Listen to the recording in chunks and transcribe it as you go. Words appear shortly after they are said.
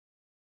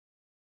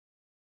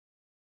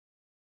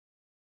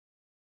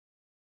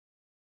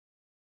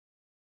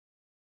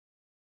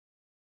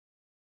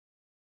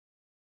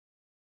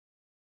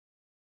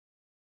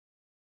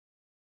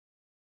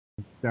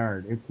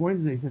start. It's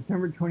Wednesday,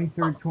 September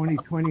 23rd,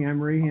 2020.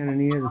 I'm Ray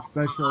Hanania, the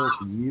special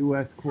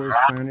U.S.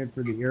 correspondent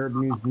for the Arab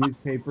News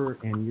newspaper,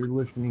 and you're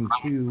listening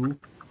to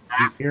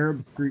the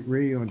Arab Street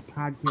Radio and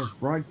podcast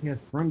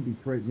broadcast from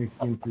Detroit,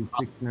 Michigan through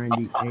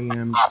 690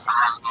 AM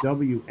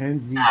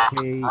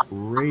WNZK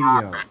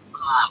Radio.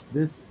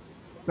 This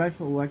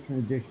special election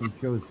edition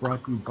show is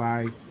brought to you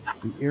by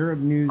the Arab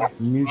News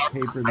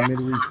newspaper, the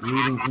Middle East's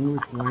leading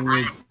English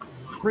language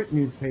print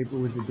newspaper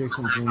with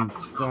editions in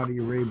Saudi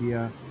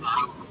Arabia,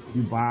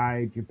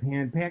 Dubai,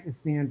 Japan,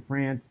 Pakistan,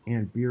 France,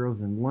 and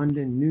bureaus in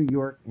London, New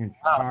York, and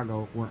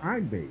Chicago, where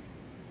I'm based.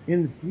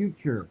 In the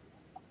future,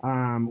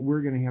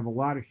 we're going to have a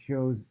lot of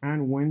shows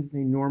on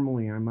Wednesday.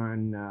 Normally, I'm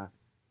on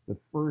the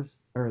first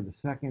or the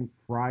second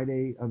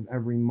Friday of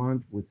every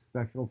month with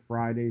special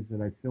Fridays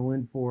that I fill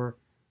in for.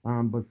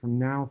 But from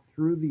now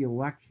through the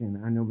election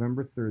on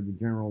November 3rd, the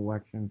general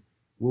election,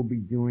 we'll be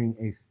doing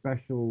a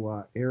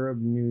special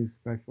Arab News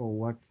special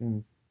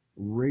election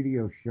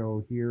radio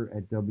show here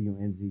at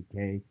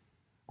WNZK.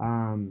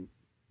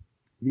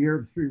 The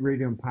Arab Street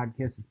Radio and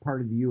Podcast is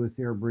part of the U.S.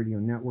 Arab Radio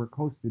Network,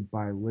 hosted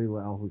by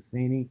Layla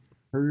Al-Husseini.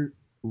 Her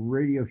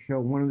radio show,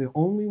 one of the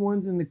only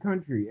ones in the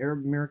country,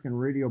 Arab American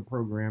radio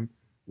program,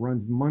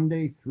 runs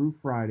Monday through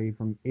Friday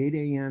from 8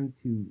 a.m.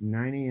 to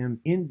 9 a.m.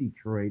 in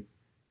Detroit.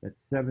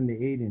 That's 7 to 8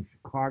 in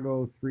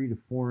Chicago, 3 to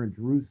 4 in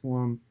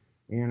Jerusalem,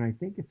 and I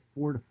think it's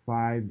 4 to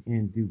 5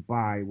 in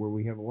Dubai, where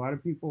we have a lot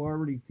of people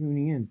already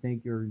tuning in.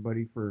 Thank you,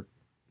 everybody, for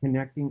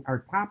connecting.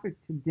 Our topic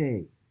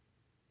today,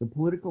 the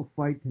political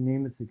fight to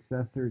name a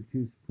successor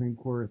to Supreme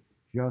Court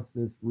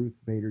Justice Ruth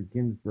Bader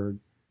Ginsburg,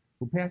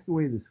 who passed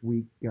away this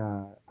week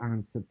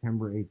on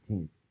September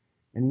 18th.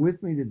 And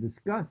with me to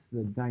discuss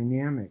the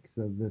dynamics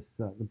of this,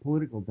 the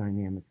political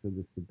dynamics of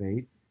this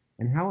debate,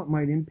 and how it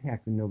might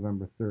impact the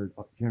November 3rd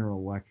general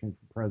election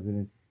for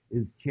president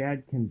is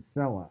Chad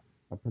Kinsella,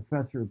 a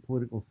professor of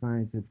political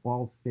science at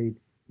Ball State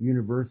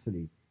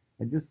University.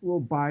 And just a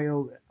little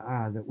bio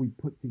that we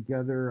put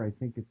together, I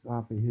think it's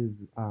off of his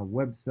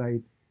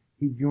website.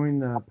 He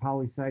joined the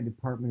poli-sci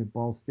department at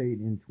Ball State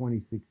in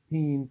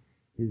 2016.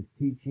 His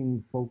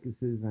teaching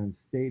focuses on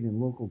state and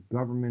local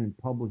government and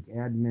public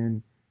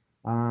admin.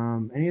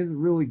 And he has a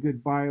really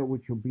good bio,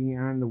 which will be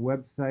on the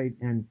website.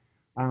 And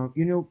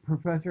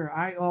Professor,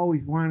 I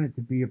always wanted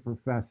to be a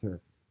professor,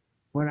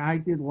 but I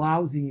did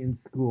lousy in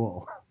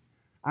school.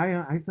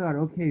 I thought,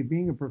 okay,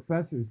 being a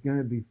professor is going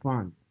to be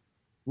fun.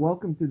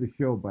 Welcome to the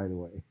show, by the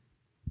way.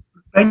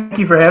 Thank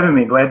you for having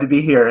me. Glad to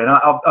be here. And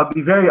I'll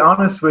be very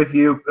honest with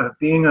you.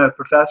 Being a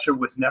professor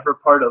was never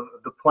part of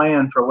the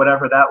plan for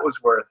whatever that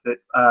was worth.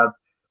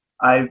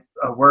 I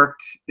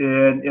worked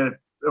in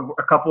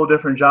a couple of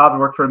different jobs. I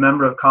worked for a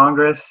member of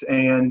Congress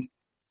and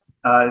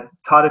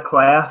taught a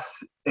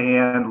class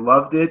and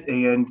loved it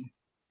and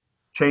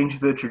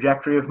changed the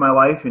trajectory of my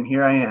life, and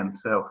here I am.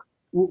 So,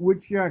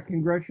 which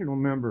congressional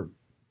member,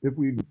 if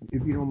you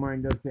don't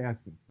mind us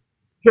asking?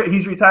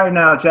 He's retired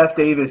now, Jeff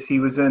Davis. He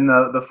was in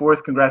the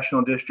 4th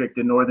Congressional District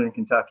in Northern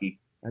Kentucky.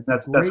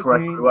 That's where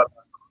I grew up.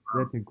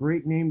 That's a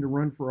great name to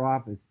run for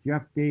office,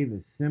 Jeff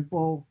Davis.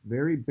 Simple,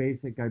 very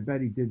basic. I bet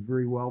he did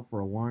very well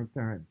for a long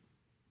time.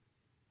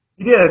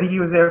 He did. I think he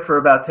was there for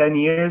about 10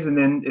 years and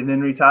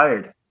then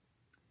retired.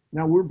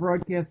 Now, we're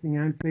broadcasting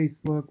on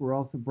Facebook. We're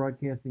also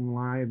broadcasting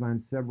live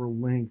on several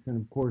links. And,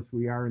 of course,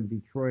 we are in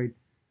Detroit.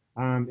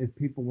 If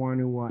people want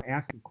to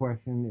ask a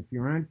question, if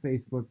you're on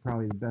Facebook,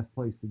 probably the best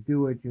place to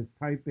do it. Just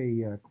type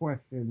a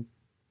question,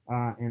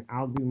 and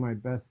I'll do my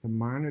best to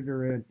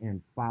monitor it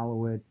and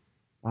follow it.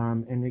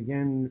 And,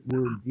 again,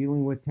 we're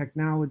dealing with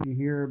technology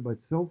here, but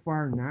so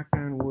far, knock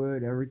on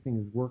wood, everything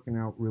is working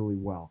out really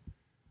well.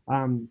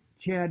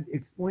 Chad,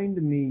 explain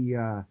to me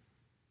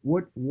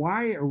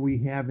why are we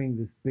having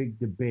this big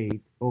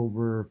debate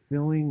over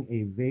filling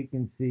a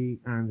vacancy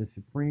on the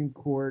Supreme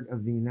Court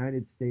of the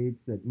United States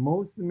that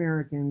most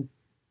Americans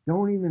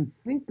don't even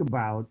think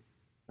about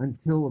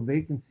until a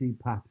vacancy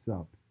pops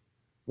up?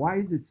 Why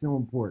is it so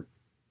important?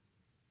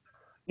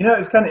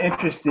 It's kind of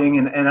interesting,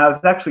 and I was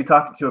actually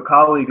talking to a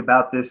colleague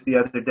about this the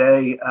other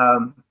day.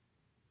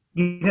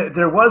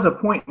 There was a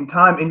point in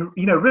time, and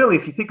really,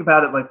 if you think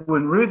about it, like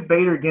when Ruth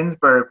Bader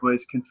Ginsburg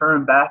was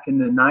confirmed back in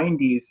the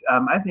 90s,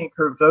 I think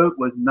her vote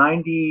was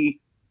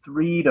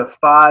 93 to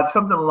 5,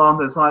 something along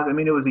those lines. I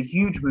mean, it was a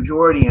huge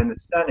majority in the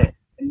Senate,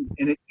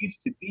 and it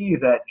used to be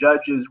that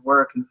judges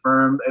were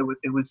confirmed.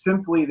 It was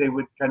simply they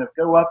would kind of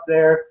go up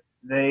there,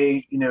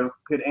 they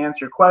could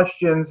answer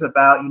questions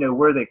about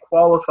were they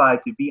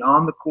qualified to be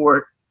on the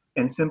court,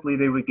 and simply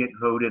they would get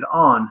voted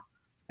on.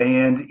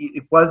 And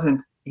it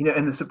wasn't,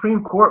 and the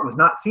Supreme Court was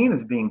not seen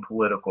as being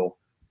political.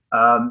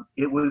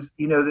 It was,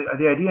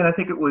 the idea, and I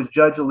think it was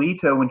Judge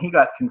Alito when he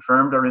got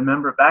confirmed. I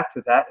remember back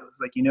to that. It was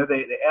like,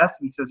 they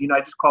asked him, he says, I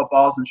just call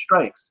balls and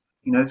strikes.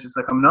 It's just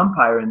like I'm an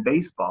umpire in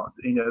baseball.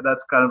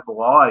 That's kind of the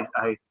law.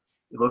 I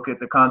look at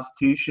the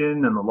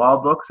Constitution and the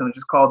law books, and I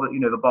just call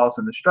the balls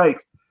and the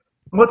strikes.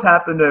 And what's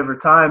happened over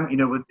time,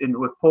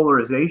 with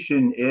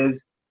polarization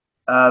is,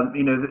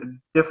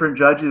 different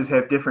judges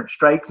have different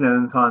strike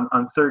zones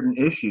on certain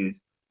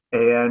issues.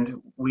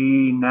 And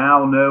we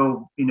now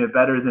know,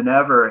 better than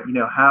ever,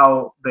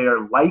 how they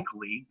are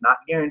likely, not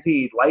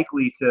guaranteed,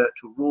 likely to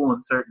rule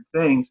in certain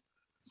things.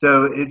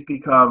 So it's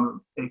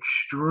become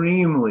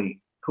extremely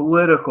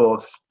political,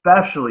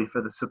 especially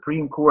for the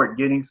Supreme Court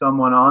getting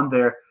someone on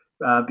there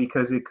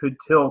because it could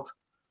tilt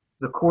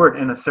the court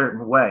in a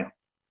certain way.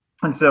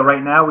 And so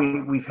right now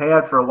we've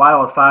had for a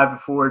while a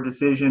 5-4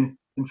 decision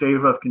in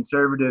favor of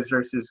conservatives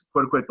versus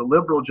quote unquote the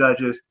liberal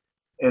judges,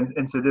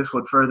 and so this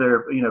would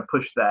further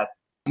push that.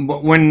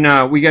 But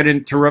when we got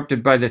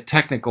interrupted by the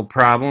technical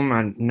problem,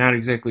 I'm not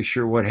exactly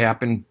sure what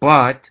happened,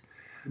 but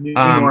New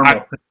I,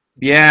 normal.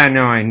 yeah,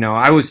 no, I know.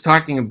 I was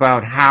talking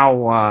about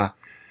how,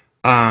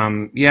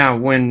 yeah,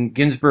 when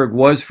Ginsburg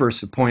was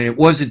first appointed, it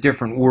was a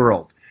different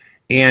world.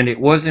 And it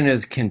wasn't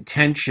as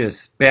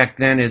contentious back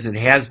then as it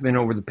has been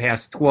over the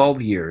past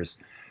 12 years,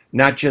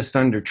 not just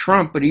under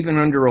Trump, but even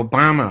under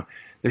Obama.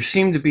 There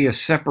seemed to be a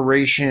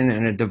separation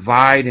and a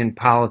divide in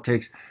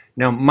politics.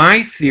 Now,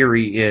 my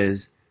theory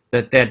is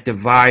that that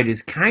divide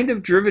is kind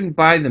of driven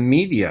by the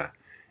media,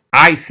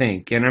 I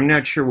think, and I'm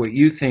not sure what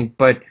you think,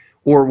 but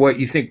or what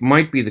you think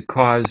might be the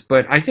cause,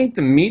 but I think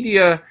the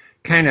media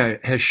kind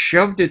of has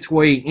shoved its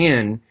way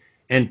in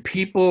and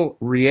people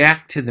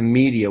react to the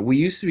media. We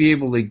used to be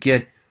able to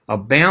get a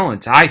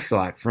balance, I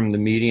thought, from the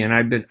media,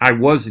 and I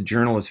was a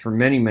journalist for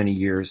many, many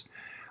years.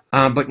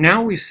 But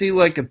now we see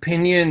like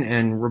opinion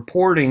and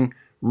reporting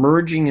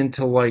merging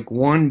into like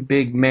one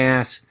big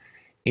mass,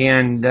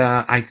 and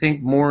I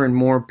think more and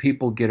more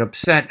people get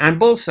upset on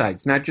both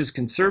sides, not just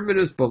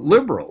conservatives, but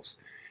liberals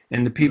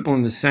and the people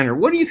in the center.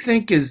 What do you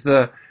think is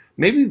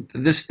maybe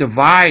this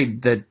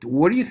divide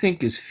what do you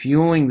think is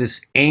fueling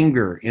this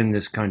anger in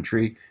this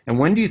country, and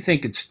when do you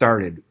think it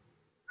started?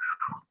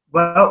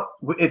 Well,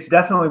 it's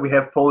definitely we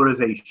have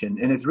polarization,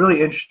 and it's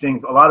really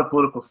interesting. A lot of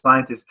political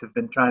scientists have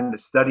been trying to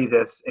study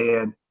this,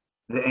 and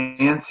the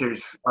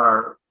answers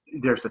are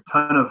there's a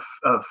ton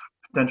of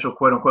potential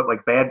quote unquote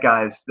like bad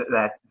guys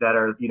that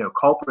are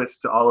culprits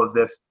to all of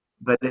this,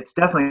 but it's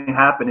definitely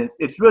happened.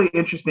 It's really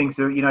interesting.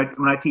 So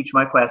when I teach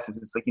my classes,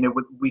 it's like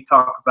we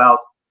talk about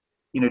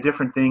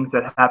different things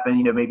that happen,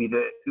 maybe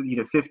the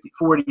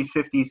 40s,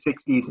 50s,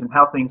 60s, and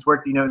how things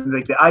worked.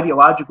 Like the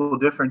ideological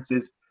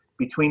differences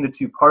between the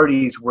two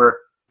parties were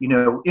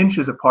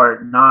inches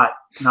apart, not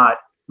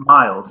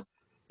miles.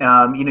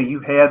 You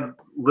had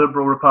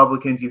liberal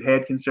Republicans, you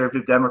had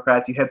conservative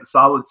Democrats, you had the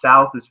solid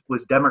South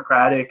was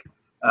Democratic,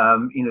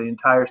 the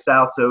entire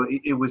South. So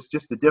it was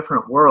just a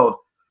different world.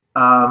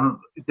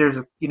 There's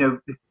the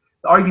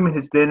argument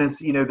has been is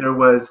there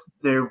was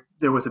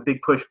a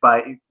big push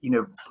by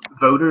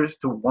voters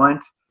to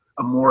want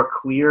a more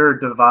clear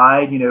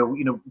divide,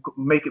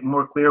 make it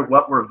more clear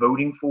what we're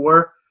voting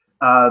for.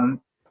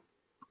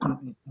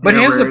 But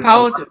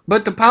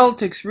the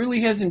politics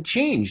really hasn't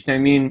changed. I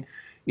mean,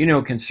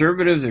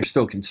 conservatives are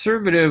still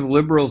conservative,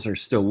 liberals are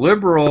still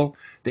liberal.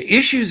 The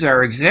issues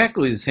are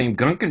exactly the same.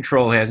 Gun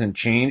control hasn't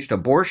changed,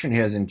 abortion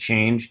hasn't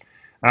changed.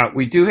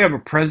 We do have a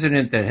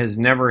president that has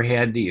never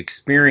had the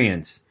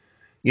experience,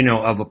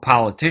 of a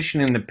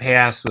politician in the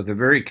past with a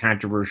very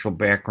controversial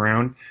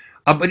background.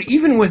 But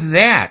even with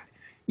that,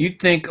 you'd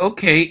think,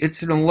 okay,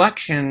 it's an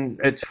election,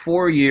 it's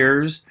 4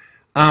 years.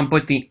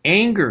 But the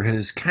anger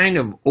has kind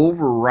of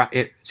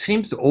it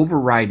seems to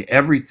override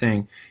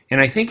everything. And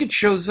I think it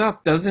shows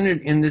up, doesn't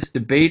it, in this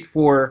debate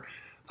for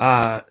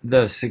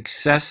the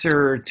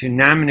successor, to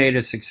nominate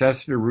a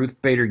successor to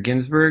Ruth Bader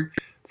Ginsburg.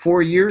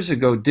 4 years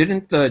ago,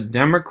 didn't the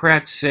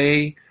Democrats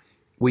say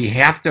we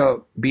have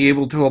to be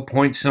able to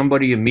appoint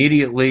somebody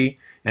immediately?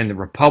 And the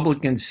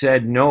Republicans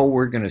said, no,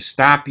 we're going to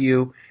stop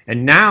you.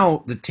 And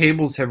now the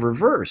tables have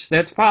reversed.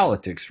 That's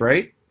politics,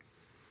 right?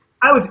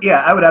 I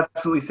would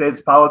absolutely say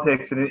it's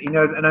politics, and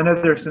and I know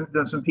there's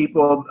some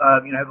people, I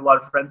have a lot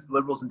of friends,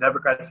 liberals and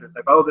Democrats, who are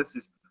like, oh, this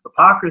is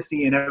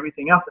hypocrisy and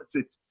everything else.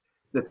 It's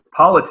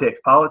politics.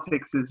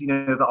 Politics is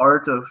the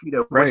art of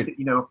Right.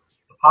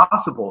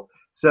 possible.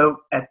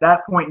 So at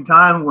that point in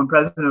time, when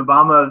President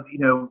Obama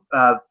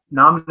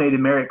nominated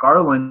Merrick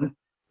Garland,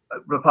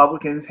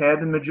 Republicans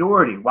had the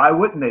majority. Why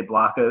wouldn't they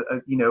block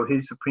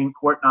his Supreme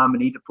Court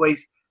nominee to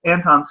place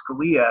Anton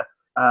Scalia?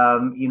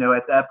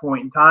 At that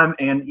point in time,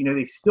 and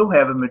they still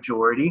have a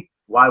majority.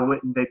 Why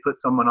wouldn't they put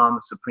someone on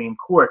the Supreme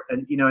Court?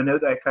 And I know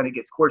that kind of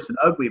gets coarse and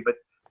ugly, but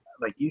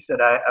like you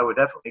said, I would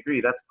definitely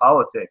agree. That's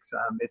politics.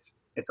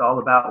 It's all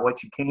about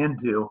what you can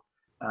do,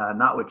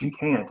 not what you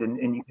can't,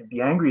 and you can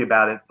be angry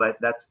about it, but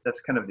that's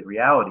kind of the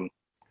reality.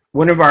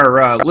 One of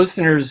our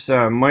listeners,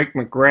 Mike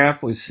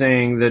McGrath, was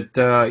saying that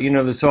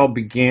this all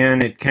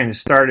began. It kind of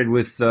started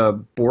with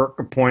the Bork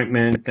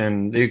appointment,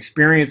 and the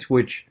experience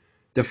which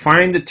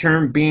defined the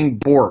term being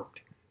borked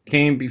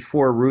came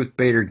before Ruth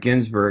Bader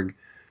Ginsburg.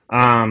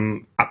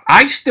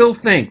 I still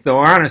think, though,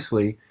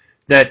 honestly,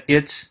 that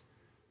it's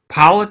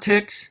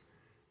politics.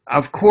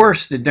 Of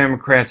course, the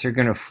Democrats are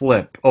going to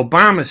flip.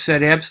 Obama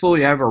said,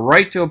 absolutely, I have a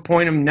right to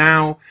appoint him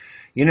now.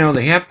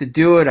 they have to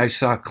do it. I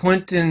saw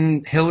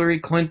Clinton, Hillary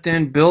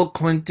Clinton, Bill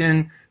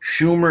Clinton,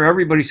 Schumer.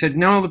 Everybody said,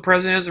 no, the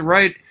president has a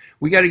right.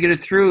 We got to get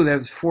it through. That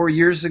was 4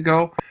 years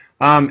ago.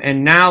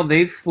 And now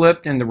they've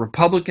flipped, and the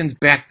Republicans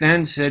back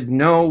then said,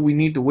 no, we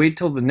need to wait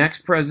till the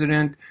next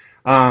president.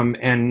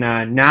 And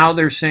now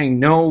they're saying,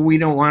 no, we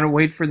don't want to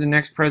wait for the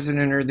next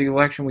president or the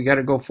election. We got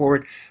to go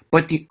forward.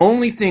 But the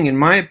only thing, in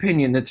my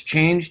opinion, that's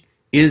changed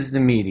is the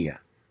media.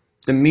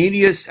 The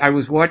media, I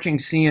was watching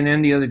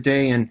CNN the other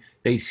day, and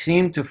they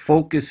seemed to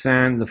focus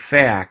on the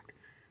fact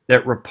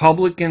that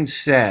Republicans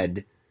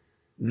said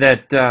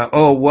that,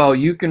 oh, well,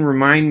 you can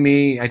remind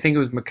me, I think it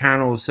was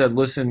McConnell who said,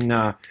 listen,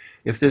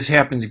 if this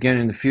happens again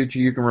in the future,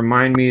 you can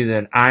remind me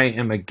that I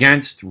am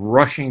against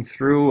rushing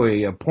through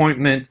a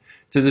appointment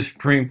to the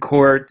Supreme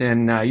Court,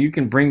 and you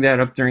can bring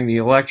that up during the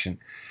election.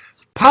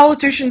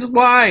 Politicians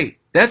lie.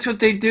 That's what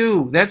they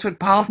do. That's what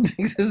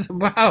politics is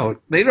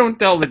about. They don't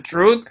tell the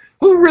truth.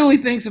 Who really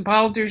thinks a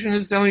politician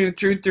is telling the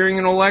truth during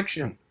an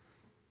election?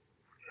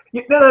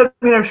 Yeah, no,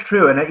 I mean, that's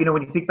true. And,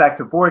 when you think back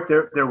to Bork,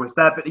 there was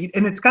that. But,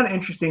 and it's kind of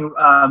interesting,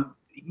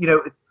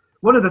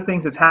 one of the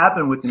things that's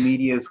happened with the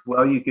media as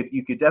well, you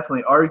could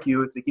definitely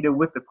argue, is like,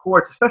 with the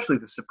courts, especially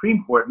the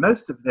Supreme Court,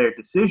 most of their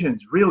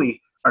decisions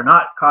really are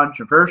not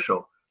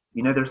controversial.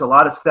 There's a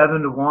lot of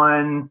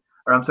 7-1,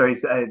 or I'm sorry,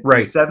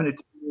 right. 7-2,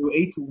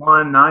 8-1,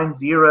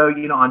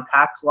 9-0, on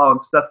tax law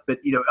and stuff. But,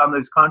 on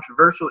those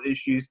controversial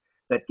issues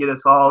that get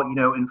us all,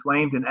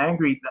 inflamed and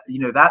angry,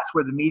 that's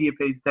where the media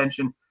pays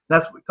attention.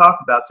 That's what we talk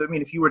about. So, I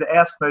mean, if you were to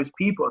ask most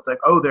people, it's like,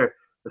 oh, the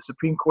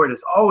Supreme Court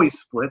is always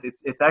split.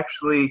 It's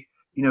actually,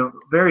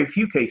 very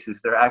few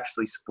cases they're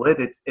actually split.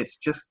 It's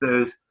just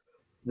those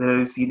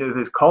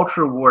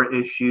culture war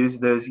issues,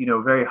 those,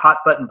 very hot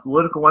button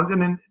political ones. And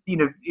then,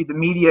 the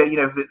media,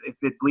 if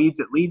it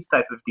bleeds, it leads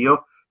type of deal.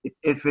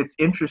 If it's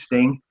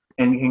interesting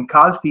and can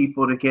cause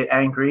people to get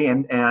angry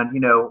and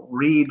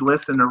read,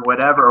 listen, or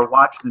whatever, or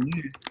watch the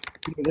news,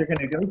 they're going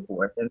to go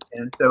for it.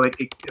 And so it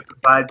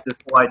provides this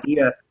whole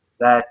idea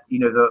that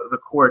the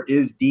court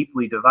is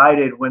deeply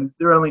divided when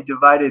they're only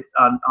divided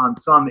on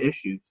some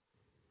issues.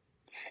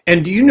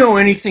 And do you know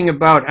anything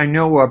about, I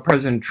know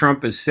President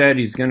Trump has said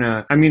he's going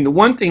to, I mean, the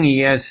one thing he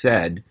has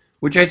said,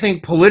 which I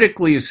think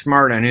politically is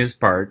smart on his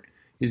part,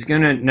 he's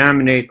going to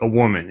nominate a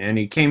woman. And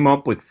he came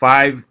up with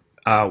 5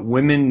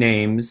 women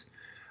names.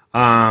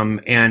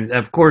 And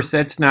of course,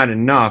 that's not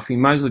enough. He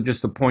might as well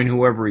just appoint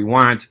whoever he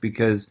wants,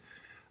 because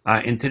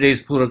in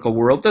today's political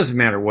world, it doesn't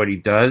matter what he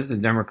does. The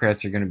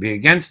Democrats are going to be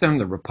against him.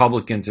 The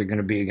Republicans are going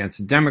to be against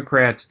the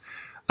Democrats.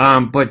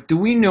 But do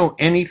we know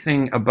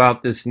anything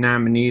about this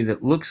nominee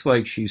that looks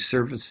like she's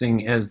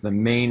surfacing as the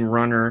main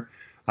runner,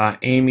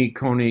 Amy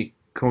Coney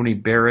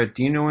Barrett?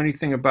 Do you know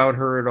anything about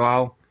her at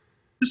all?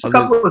 Just a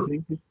couple of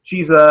things.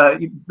 She's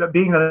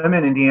being that I'm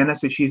in Indiana,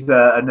 so she's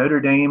a Notre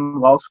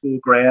Dame law school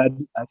grad.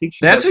 I think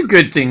that's a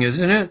good thing,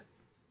 isn't it?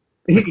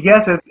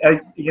 Yes,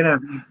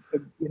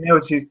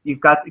 you've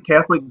got the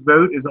Catholic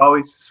vote is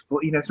always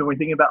split. So when we're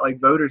thinking about like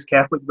voters,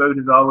 Catholic vote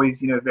is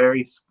always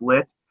very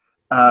split.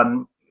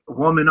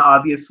 Woman,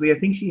 obviously, I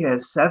think she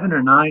has 7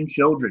 or 9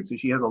 children, so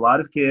she has a lot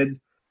of kids.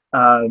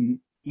 A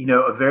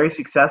very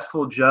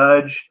successful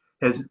judge,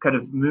 has kind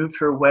of moved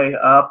her way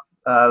up.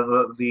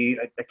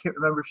 I can't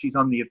remember if she's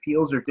on the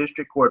appeals or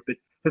district court, but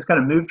has kind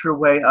of moved her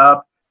way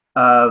up.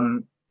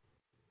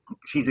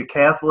 She's a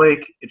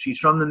Catholic, and she's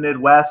from the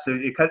Midwest, so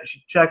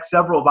she checks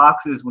several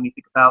boxes when you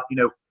think about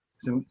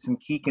some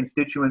key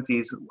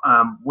constituencies.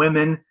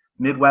 Women,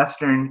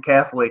 Midwestern,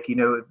 Catholic,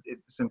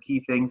 some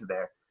key things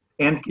there,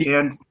 and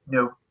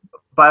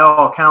by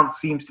all accounts,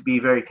 seems to be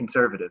very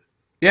conservative.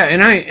 Yeah,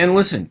 and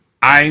listen,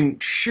 I'm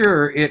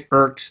sure it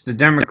irks the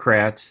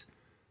Democrats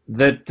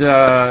that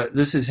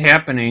this is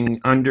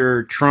happening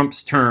under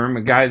Trump's term,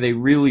 a guy they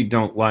really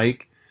don't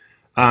like.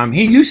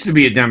 He used to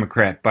be a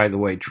Democrat, by the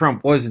way.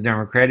 Trump was a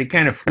Democrat. He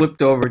kind of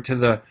flipped over to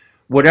the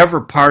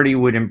whatever party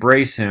would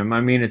embrace him.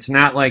 I mean, it's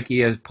not like he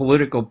has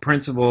political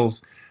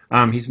principles.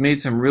 He's made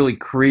some really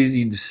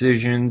crazy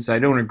decisions. I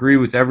don't agree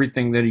with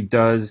everything that he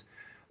does.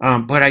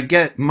 But I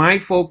get my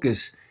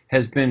focus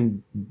has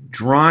been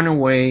drawn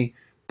away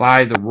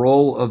by the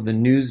role of the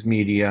news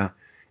media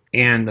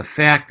and the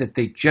fact that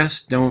they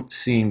just don't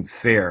seem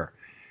fair.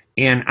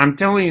 And I'm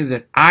telling you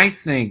that I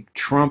think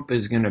Trump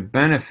is going to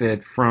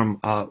benefit from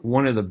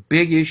one of the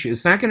big issues.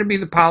 It's not going to be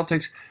the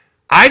politics.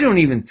 I don't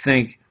even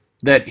think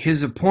that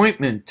his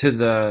appointment to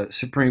the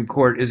Supreme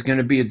Court is going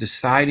to be a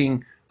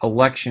deciding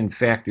election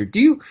factor.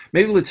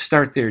 Maybe let's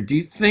start there. Do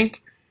you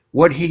think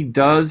what he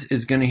does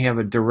is going to have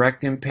a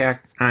direct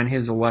impact on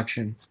his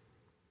election?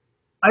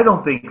 I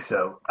don't think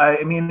so.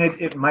 I mean,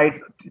 it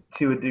might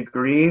to a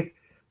degree,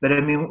 but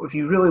I mean, if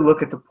you really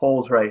look at the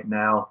polls right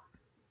now,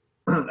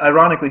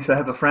 ironically, so I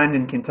have a friend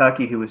in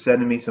Kentucky who was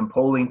sending me some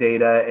polling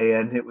data,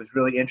 and it was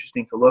really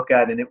interesting to look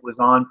at, and it was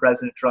on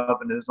President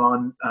Trump and it was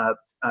on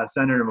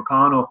Senator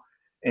McConnell.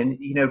 And,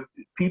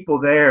 people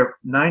there,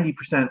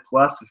 90%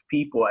 plus of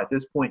people at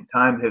this point in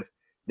time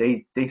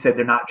they said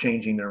they're not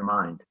changing their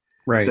mind.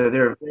 Right. So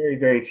there are very,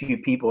 very few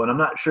people, and I'm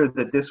not sure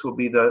that this will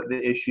be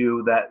the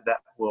issue that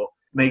will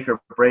make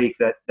or break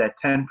that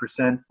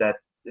 10% that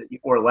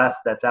or less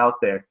that's out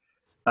there.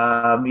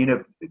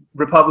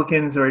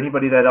 Republicans or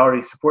anybody that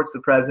already supports the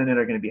president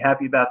are going to be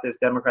happy about this.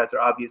 Democrats are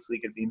obviously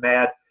going to be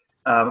mad.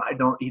 I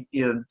don't,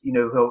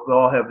 they'll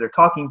all have their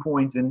talking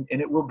points, and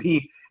it will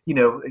be,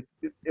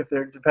 if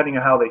they're depending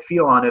on how they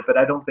feel on it. But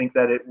I don't think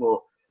that it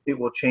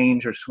will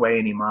change or sway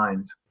any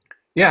minds.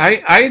 Yeah,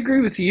 I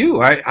agree with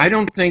you. I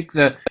don't think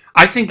that,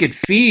 I think it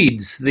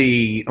feeds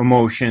the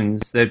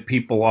emotions that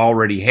people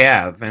already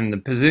have and the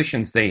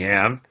positions they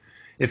have.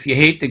 If you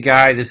hate the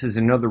guy, this is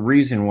another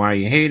reason why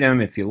you hate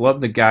him. If you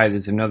love the guy,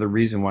 there's another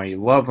reason why you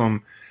love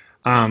him.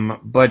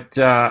 But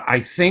I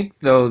think,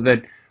 though,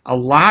 that a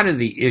lot of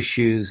the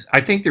issues,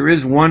 I think there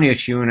is one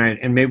issue,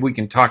 and maybe we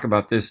can talk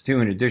about this too,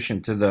 in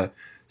addition to the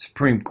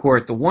Supreme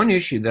Court. The one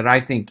issue that I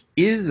think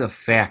is a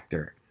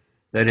factor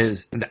that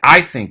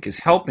I think is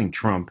helping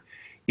Trump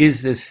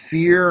is this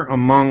fear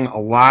among a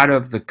lot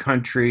of the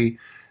country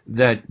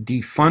that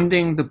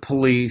defunding the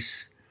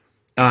police,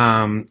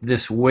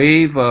 this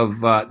wave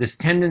of this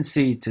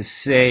tendency to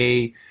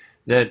say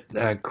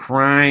that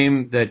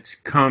crime that's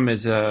come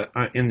as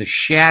in the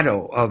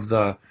shadow of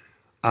the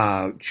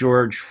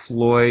George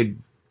Floyd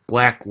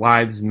Black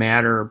Lives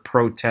Matter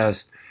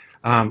protest.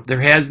 There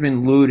has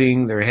been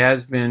looting, there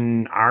has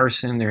been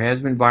arson, there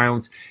has been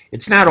violence.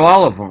 It's not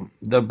all of them.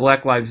 The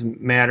Black Lives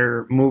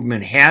Matter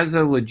movement has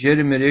a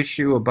legitimate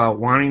issue about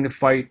wanting to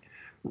fight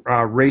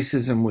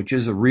racism, which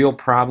is a real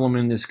problem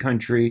in this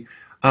country.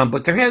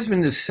 But there has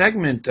been this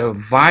segment of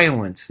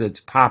violence that's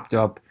popped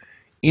up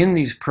in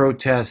these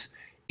protests.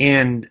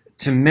 And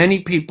to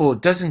many people,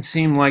 it doesn't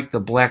seem like the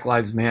Black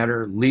Lives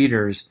Matter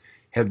leaders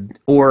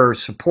or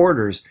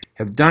supporters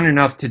have done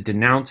enough to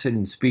denounce it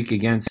and speak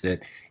against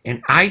it.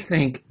 And I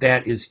think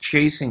that is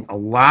chasing a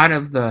lot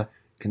of the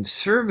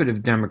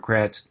conservative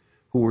Democrats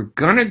who were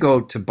going to go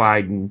to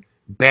Biden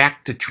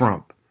back to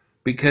Trump,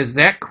 because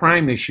that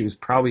crime issue is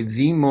probably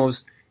the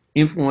most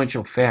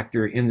influential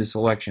factor in this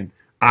election,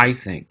 I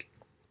think.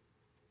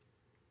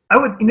 I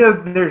would,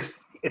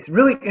 it's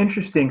really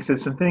interesting. So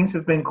some things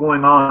have been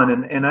going on,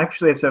 and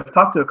actually, as I've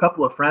talked to a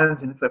couple of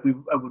friends, and it's like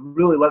I would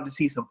really love to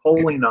see some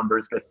polling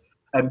numbers, but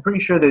I'm pretty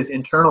sure those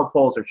internal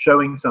polls are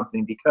showing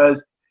something,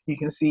 because you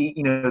can see,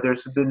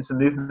 there's been some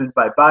movement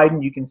by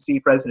Biden. You can see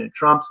President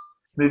Trump's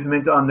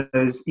movement on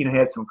those, he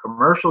had some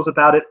commercials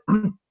about it.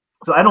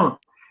 So I'm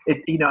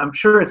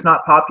sure it's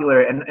not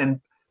popular.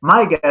 And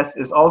my guess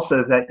is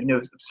also that,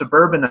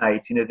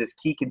 suburbanites, this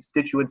key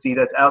constituency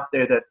that's out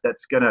there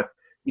that's going to,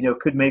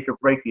 could make or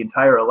break the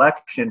entire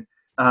election.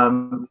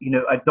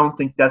 I don't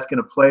think that's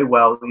going to play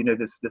well,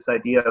 this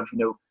idea of,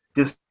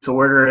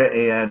 disorder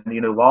and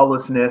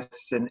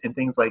lawlessness and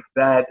things like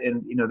that,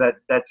 and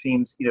that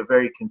seems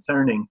very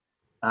concerning.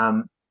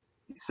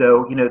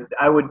 So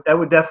I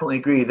would definitely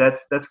agree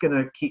that's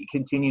going to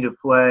continue to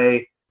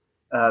play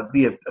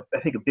be I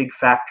think a big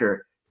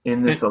factor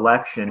in this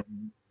election,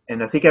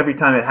 and I think every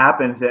time it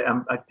happens,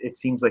 it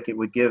seems like it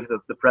would give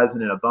the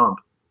president a bump.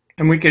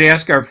 And we could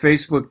ask our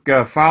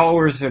Facebook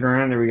followers that are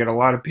on there. We got a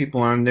lot of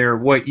people on there.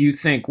 What you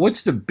think?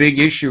 What's the big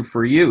issue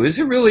for you?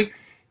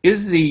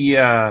 Is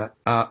the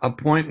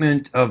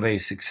appointment of a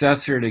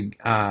successor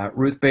to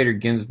Ruth Bader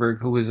Ginsburg,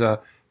 who was a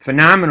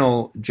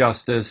phenomenal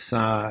justice,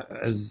 on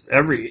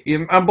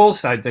both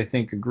sides, I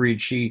think,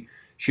 agreed she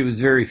was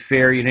very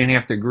fair. You didn't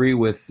have to agree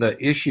with the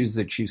issues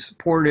that she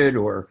supported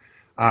or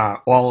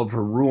all of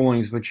her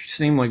rulings, but she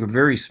seemed like a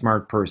very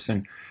smart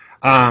person.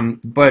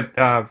 But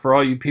for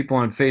all you people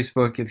on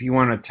Facebook, if you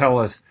want to tell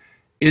us,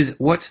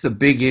 what's the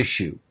big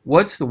issue?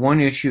 What's the one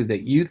issue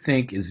that you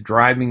think is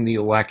driving the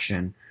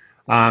election?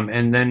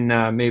 And then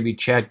maybe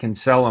Chad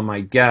Kinsella, my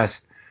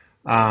guest,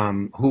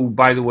 who,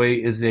 by the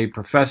way, is a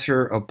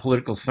professor of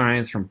political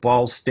science from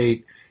Ball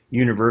State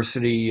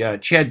University.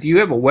 Chad, do you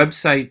have a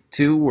website,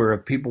 too, where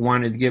if people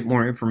wanted to get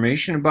more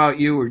information about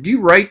you? Or do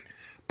you write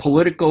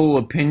political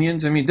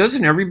opinions? I mean,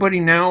 doesn't everybody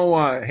now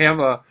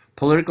have a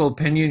political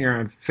opinion? You're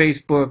on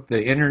Facebook,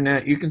 the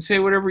internet. You can say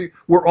whatever.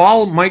 We're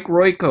all Mike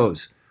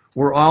Roykos.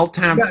 We're all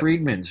Tom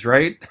Friedmans,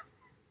 right?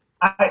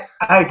 I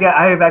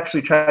have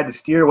actually tried to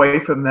steer away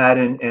from that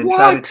and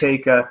try to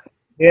take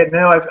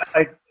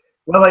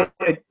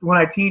when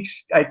I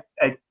teach, I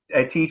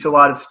teach a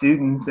lot of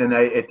students, and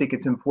I think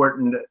it's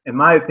important, in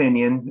my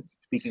opinion,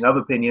 speaking of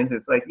opinions,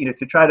 it's like,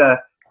 to try to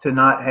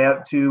not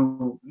have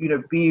to,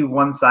 be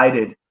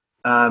one-sided,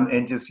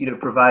 and just,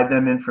 provide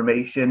them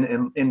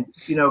information and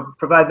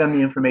provide them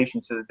the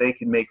information so that they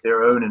can make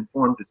their own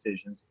informed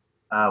decisions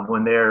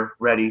when they're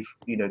ready,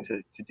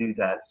 to do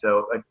that.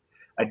 So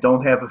I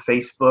don't have a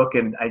Facebook,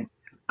 and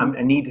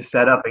I need to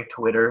set up a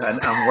Twitter, and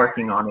I'm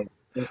working on it.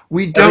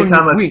 We do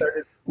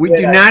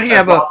not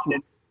have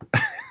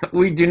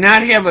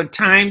a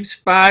time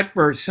spot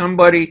for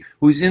somebody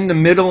who's in the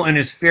middle and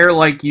is fair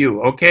like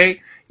you,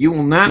 okay? You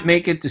will not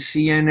make it to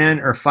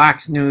CNN or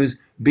Fox News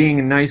being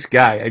a nice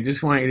guy. I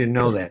just want you to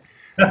know that.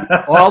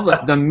 All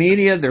the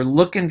media, they're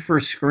looking for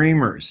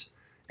screamers,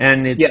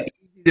 and it's easy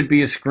to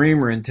be a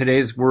screamer in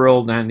today's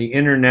world on the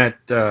internet.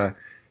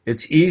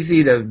 It's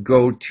easy to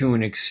go to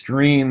an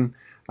extreme.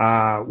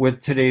 with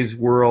today's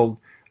world.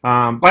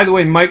 By the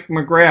way, Mike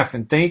McGrath,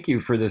 and thank you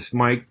for this,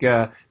 Mike.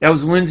 That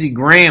was Lindsey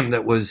Graham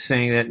that was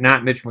saying that,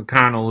 not Mitch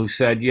McConnell, who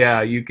said,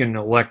 "Yeah, you can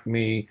elect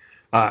me,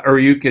 or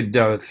you could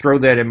throw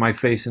that in my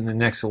face in the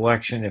next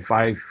election if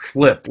I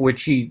flip,"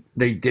 which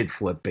they did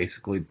flip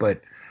basically.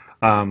 But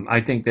I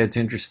think that's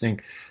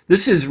interesting.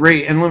 This is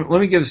Ray, and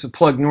let me give us a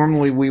plug.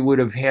 Normally, we would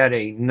have had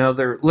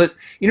another.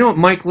 You know what,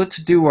 Mike? Let's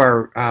do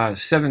our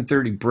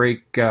 7:30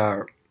 break.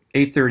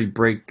 8:30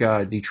 break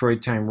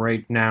Detroit time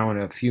right now in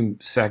a few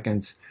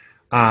seconds.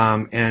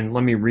 And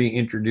let me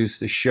reintroduce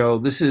the show.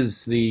 This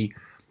is the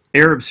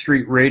Arab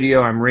Street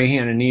Radio. I'm Ray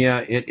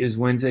Hanania. It is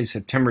Wednesday,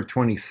 September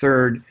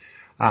 23rd.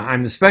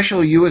 I'm the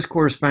special U.S.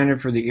 correspondent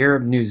for the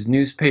Arab News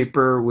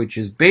newspaper, which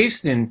is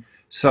based in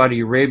Saudi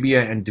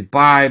Arabia and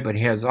Dubai, but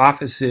has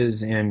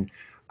offices and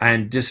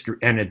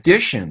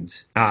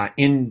editions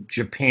in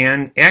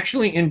Japan,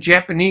 actually in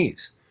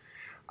Japanese,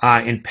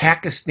 in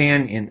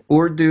Pakistan, in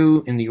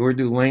Urdu, in the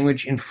Urdu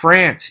language, in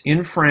France,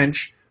 in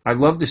French. I'd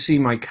love to see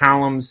my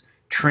columns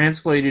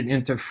translated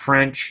into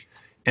French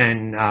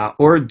and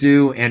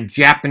Urdu and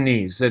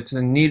Japanese. That's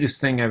the neatest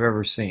thing I've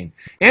ever seen.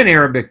 And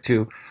Arabic,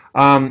 too.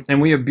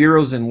 And we have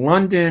bureaus in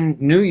London,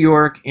 New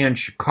York, and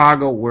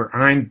Chicago, where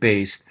I'm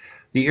based.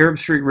 The Arab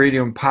Street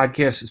Radio and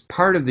Podcast is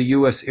part of the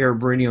U.S.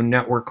 Arab Radio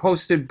Network,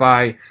 hosted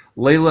by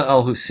Layla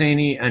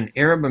El-Husseini, an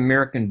Arab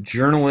American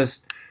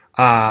journalist,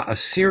 a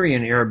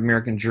Syrian Arab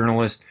American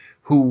journalist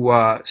who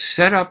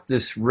set up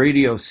this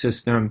radio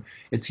system.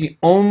 It's the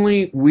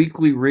only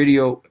weekly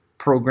radio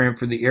program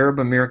for the Arab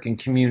American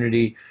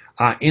community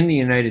in the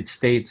United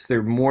States. There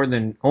are more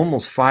than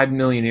almost 5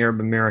 million Arab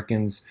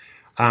Americans,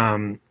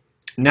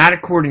 not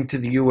according to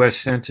the U.S.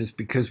 Census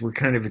because we're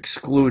kind of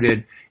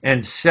excluded,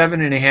 and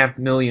 7.5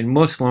 million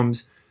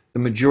Muslims, the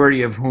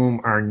majority of whom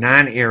are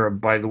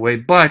non-Arab, by the way.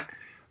 But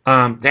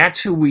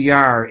that's who we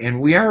are,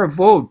 and we are a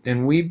vote,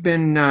 and we've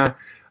been a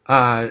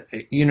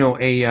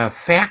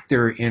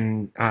factor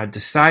in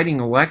deciding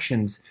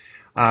elections.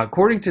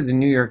 According to the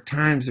New York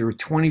Times, there were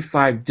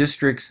 25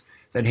 districts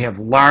that have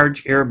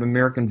large Arab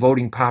American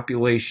voting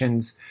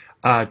populations.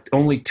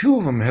 Only 2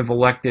 of them have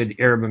elected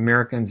Arab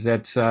Americans.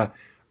 That's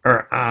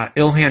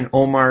Ilhan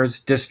Omar's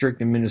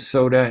district in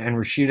Minnesota and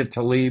Rashida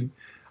Tlaib,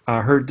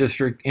 her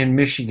district in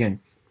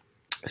Michigan.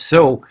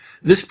 So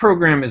this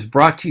program is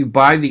brought to you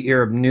by the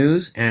Arab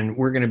News, and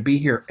we're going to be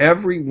here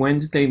every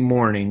Wednesday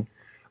morning,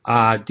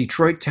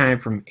 Detroit time,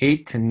 from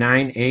 8 to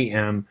 9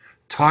 a.m.,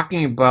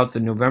 talking about the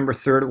November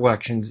 3rd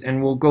elections,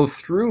 and we'll go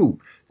through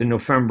the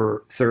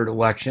November 3rd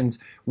elections.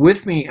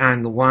 With me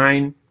on the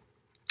line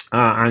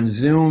on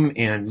Zoom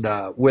and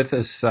with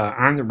us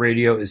on the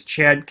radio is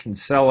Chad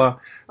Kinsella,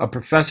 a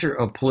professor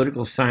of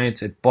political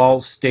science at Ball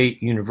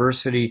State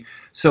University.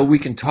 So we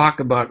can talk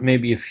about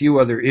maybe a few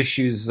other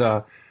issues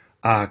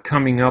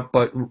coming up,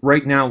 but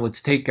right now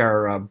let's take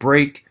our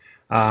break.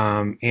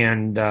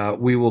 And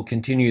we will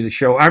continue the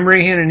show. I'm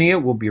Ray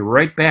Hanania. We'll be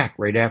right back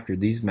right after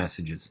these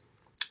messages.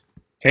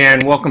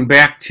 And welcome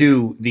back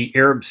to the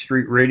Arab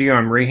Street Radio.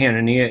 I'm Ray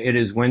Hanania. It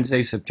is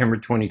Wednesday, September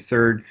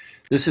 23rd.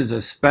 This is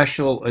a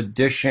special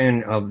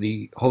edition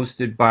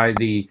hosted by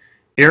the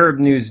Arab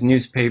News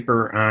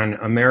newspaper on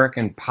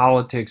American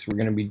politics. We're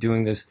going to be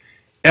doing this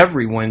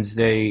every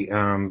Wednesday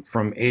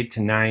from 8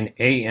 to 9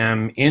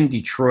 a.m. in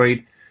Detroit,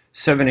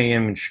 7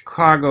 a.m. in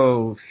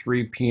Chicago,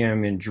 3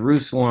 p.m. in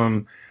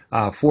Jerusalem,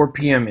 4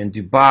 p.m. in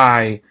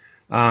Dubai.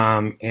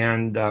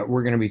 And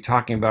we're going to be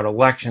talking about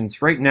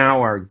elections. Right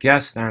now, our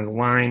guest on the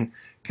line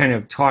kind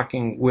of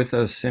talking with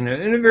us in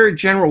a very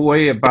general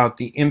way about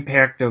the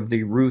impact of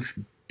the Ruth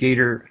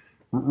Bader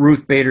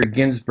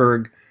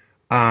Ginsburg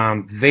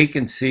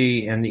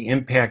vacancy and the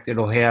impact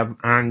it'll have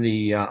on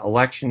the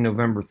election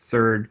November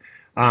 3rd.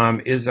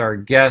 Is our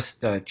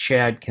guest,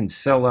 Chad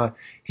Kinsella.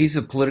 He's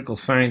a political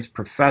science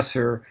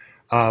professor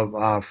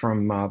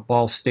from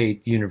Ball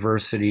State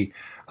University.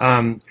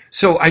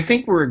 So I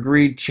think we're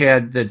agreed,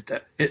 Chad,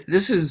 that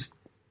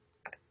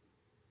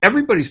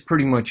everybody's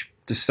pretty much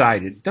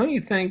decided. Don't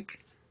you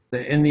think,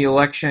 in the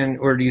election,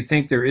 or do you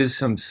think there is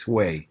some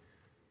sway?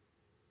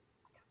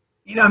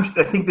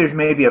 I think there's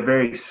maybe a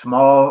very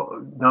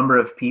small number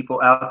of people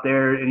out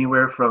there,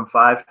 anywhere from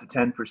 5 to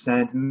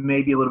 10%,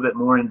 maybe a little bit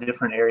more in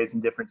different areas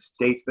in different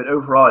states. But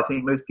overall, I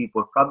think most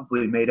people have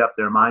probably made up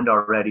their mind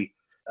already.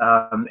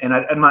 And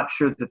I'm not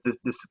sure that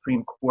the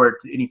Supreme Court,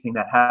 anything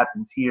that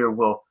happens here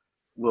will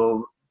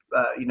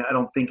I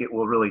don't think it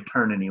will really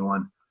turn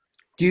anyone.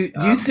 Do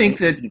you think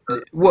that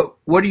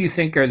what do you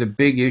think are the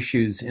big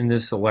issues in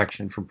this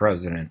election for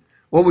president?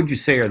 What would you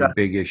say are the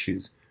big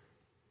issues?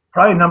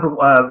 Probably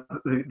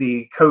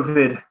the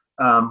COVID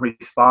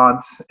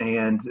response,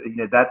 and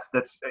that's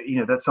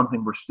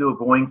something we're still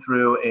going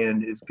through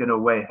and is going to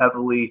weigh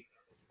heavily.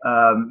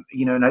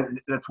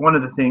 That's one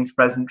of the things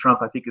President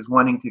Trump, I think, is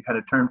wanting to kind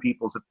of turn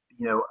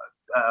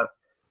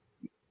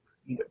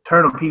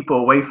turn people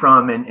away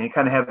from and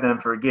kind of have them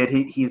forget.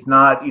 He's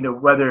not,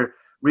 whether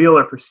real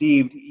or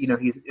perceived,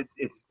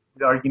 it's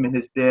the argument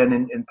has been,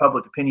 and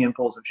public opinion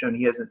polls have shown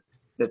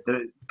that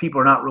the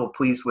people are not real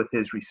pleased with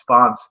his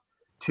response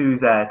to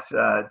that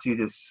to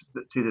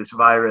this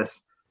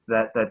virus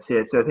that's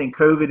hit. So I think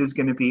COVID is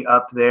going to be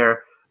up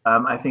there.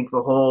 I think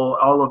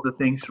all of the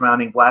things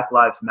surrounding Black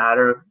Lives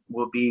Matter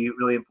will be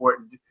really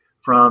important,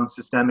 from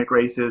systemic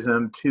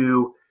racism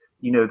to,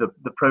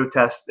 the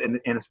protests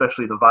and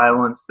especially the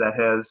violence that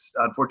has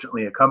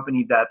unfortunately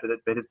accompanied that,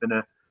 but has been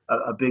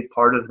a big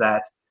part of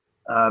that.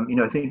 I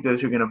think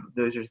those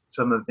are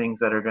some of the things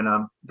that are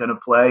gonna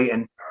play.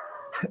 And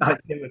I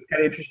think it's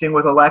kind of interesting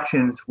with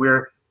elections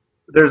where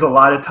there's a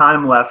lot of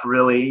time left.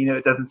 Really,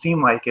 it doesn't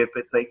seem like it,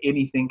 but it's like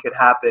anything could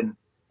happen.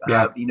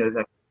 Yeah.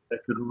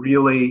 That could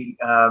really,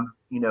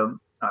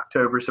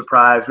 October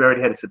surprise. We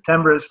already had a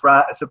September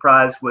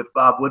surprise with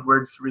Bob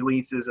Woodward's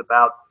releases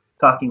about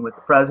talking with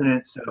the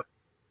president. So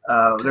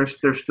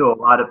there's still a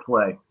lot at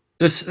play.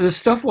 The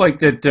stuff like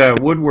that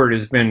Woodward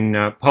has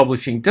been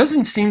publishing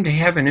doesn't seem to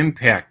have an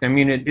impact. I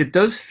mean, it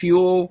does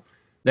fuel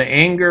the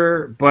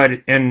anger,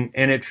 but and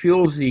it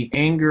fuels the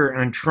anger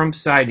on Trump's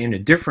side in a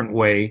different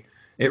way.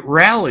 It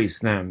rallies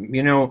them.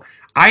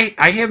 I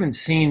haven't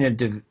seen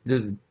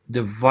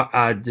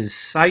a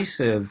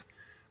decisive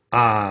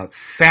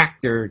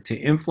factor to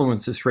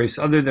influence this race,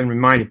 other than, in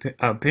my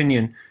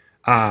opinion,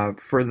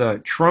 for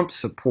the Trump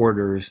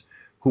supporters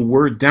who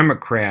were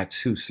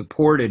Democrats who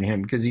supported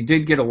him, because he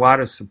did get a lot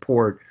of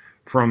support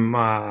from.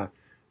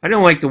 I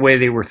don't like the way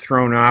they were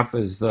thrown off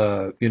as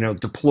the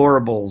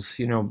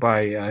deplorables,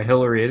 by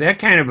Hillary. That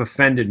kind of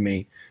offended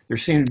me. There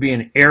seemed to be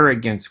an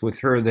arrogance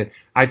with her that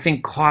I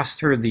think cost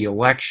her the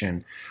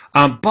election.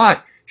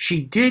 But she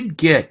did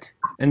get,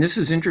 and this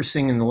is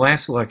interesting in the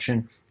last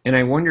election, and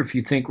I wonder if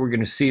you think we're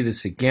going to see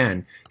this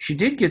again. She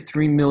did get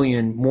 3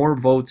 million more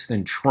votes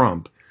than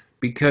Trump,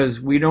 because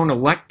we don't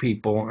elect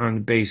people on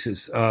the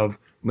basis of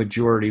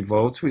majority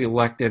votes. We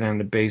elect it on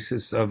the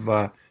basis of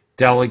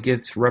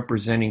delegates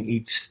representing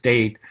each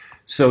state.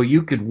 So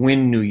you could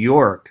win New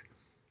York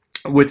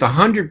with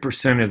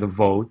 100% of the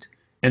vote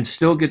and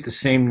still get the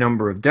same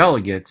number of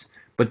delegates,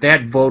 but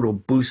that vote will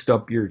boost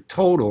up your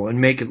total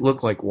and make it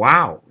look like,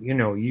 wow,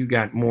 you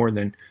got more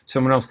than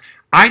someone else.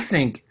 I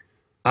think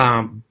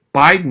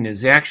Biden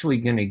is actually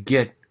going to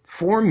get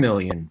 4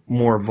 million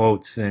more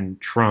votes than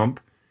Trump,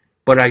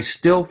 but I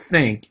still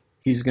think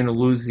he's going to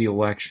lose the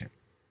election.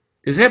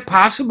 Is that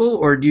possible,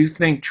 or do you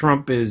think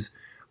Trump is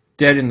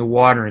dead in the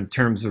water in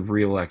terms of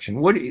re-election?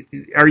 What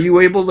are you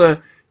able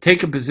to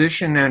take a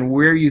position on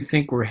where you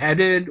think we're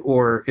headed,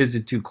 or is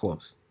it too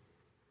close?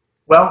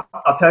 Well,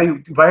 I'll tell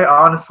you very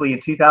honestly,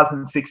 in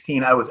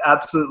 2016, I was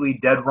absolutely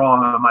dead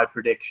wrong on my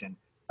prediction.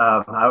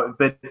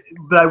 But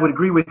I would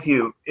agree with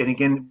you. And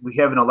again, we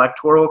have an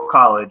electoral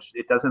college.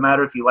 It doesn't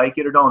matter if you like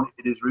it or don't.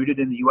 It is rooted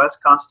in the U.S.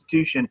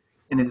 Constitution,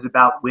 and it is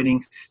about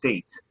winning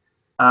states.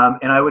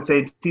 And I would say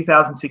in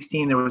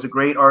 2016, there was a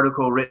great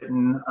article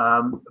written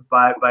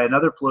by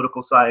another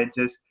political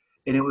scientist,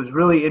 and it was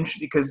really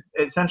interesting because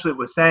essentially it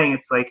was saying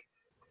it's like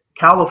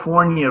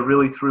California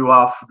really threw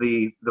off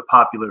the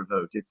popular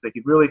vote. It's like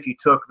if you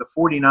took the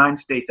 49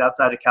 states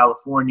outside of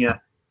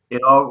California,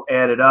 it all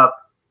added up,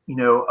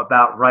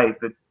 about right.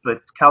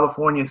 But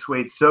California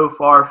swayed so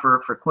far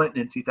for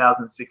Clinton in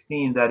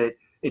 2016 that it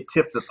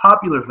tipped the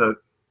popular vote.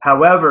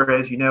 However,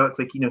 as you know, it's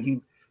like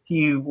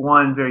he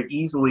won very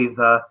easily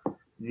the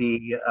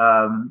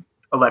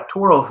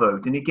electoral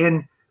vote. And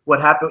again,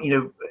 what happened,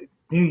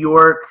 New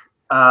York,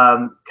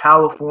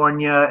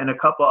 California, and a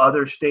couple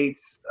other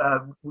states,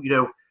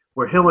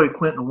 where Hillary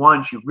Clinton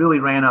won, she really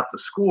ran up the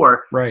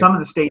score. Right. Some of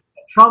the states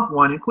that Trump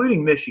won,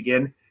 including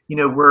Michigan,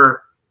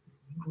 were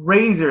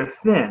razor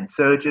thin.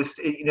 So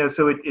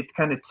it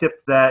kind of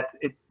tipped that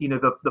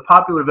the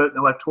popular vote and the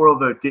electoral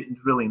vote didn't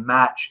really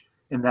match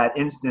in that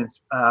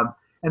instance.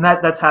 And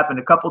that's happened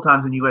a couple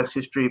times in U.S.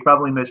 history,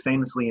 probably most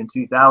famously in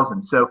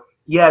 2000. So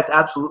yeah, it's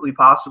absolutely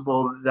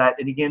possible that,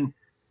 and again,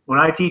 when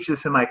I teach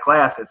this in my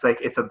class, it's like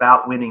it's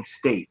about winning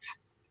states.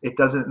 It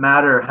doesn't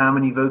matter how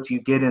many votes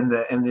you get in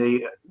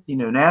the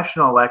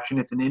national election.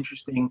 It's an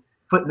interesting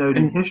footnote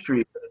in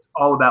history, but it's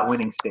all about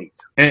winning states.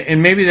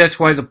 And maybe that's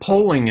why the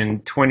polling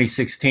in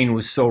 2016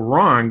 was so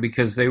wrong,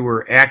 because they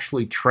were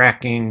actually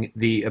tracking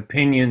the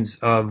opinions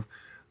of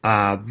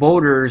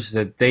voters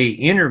that they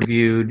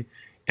interviewed,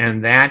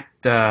 and that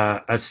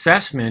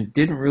assessment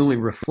didn't really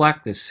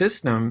reflect the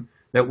system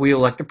that we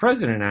elect the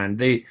president on.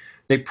 They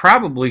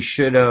probably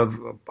should have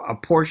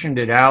apportioned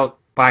it out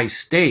by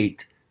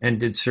state and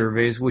did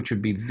surveys, which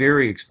would be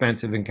very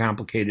expensive and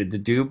complicated to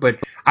do. But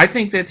I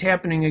think that's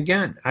happening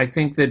again. I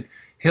think that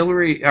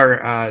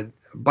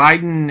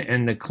Biden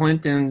and the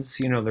Clintons,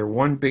 they're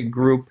one big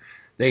group.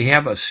 They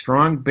have a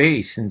strong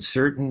base in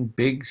certain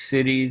big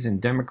cities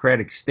and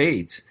Democratic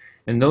states.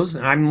 And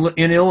I'm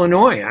in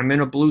Illinois. I'm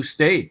in a blue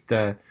state.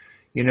 And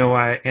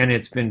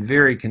it's been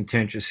very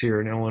contentious here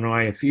in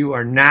Illinois. If you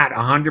are not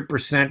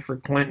 100% for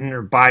Clinton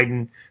or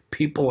Biden,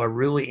 people are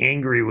really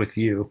angry with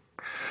you.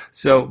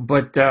 So,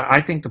 but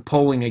I think the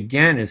polling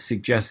again is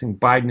suggesting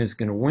Biden is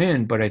going to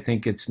win, but I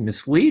think it's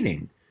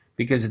misleading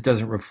because it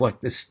doesn't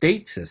reflect the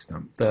state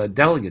system, the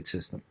delegate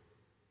system.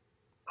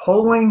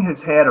 Polling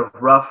has had a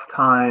rough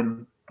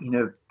time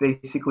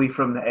basically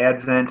from the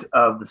advent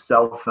of the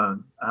cell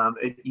phone.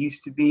 It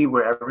used to be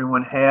where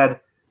everyone had,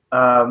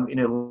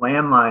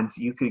 landlines.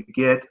 You could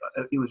get,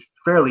 it was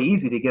fairly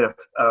easy to get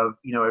a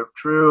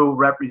true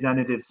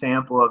representative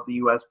sample of the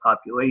U.S.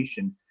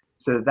 population.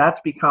 So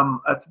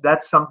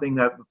that's something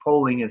that the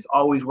polling is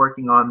always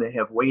working on. They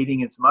have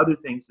weighting and some other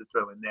things to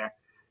throw in there.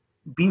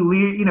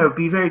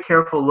 Be very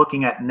careful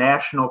looking at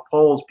national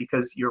polls,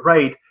 because you're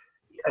right.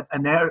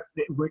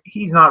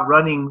 He's not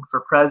running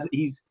for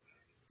president.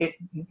 The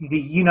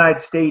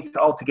United States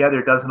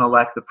altogether doesn't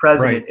elect the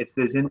president. Right. It's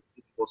those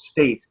individual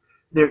states.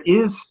 There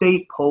is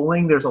state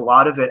polling. There's a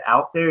lot of it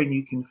out there, and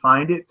you can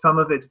find it. Some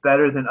of it's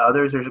better than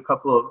others. There's a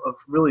couple of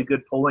really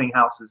good polling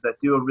houses that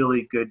do a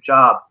really good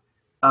job.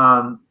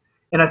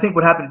 And I think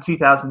what happened in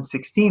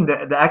 2016,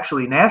 the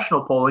actually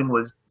national polling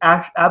was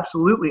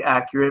absolutely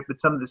accurate, but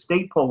some of the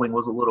state polling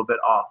was a little bit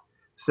off.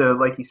 So,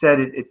 like you said,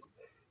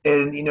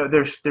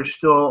 there's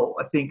still,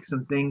 I think,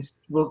 some things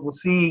we'll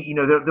see.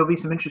 There'll be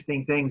some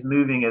interesting things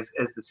moving as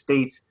the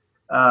states,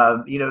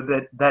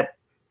 that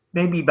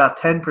maybe about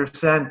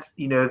 10%,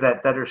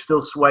 that are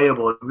still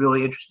swayable. It's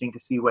really interesting to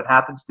see what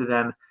happens to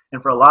them.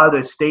 And for a lot of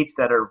those states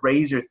that are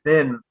razor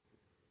thin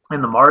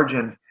in the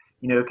margins,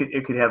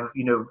 it could have,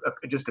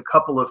 just a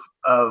couple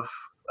of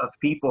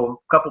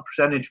people, couple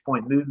percentage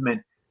point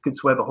movement could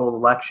sway the whole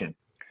election.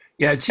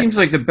 Yeah, it seems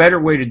like the better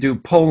way to do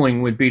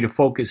polling would be to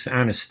focus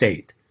on a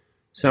state.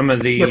 Some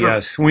of the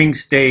swing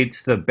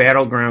states, the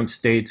battleground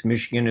states,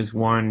 Michigan is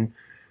one,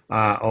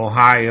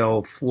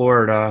 Ohio,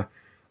 Florida.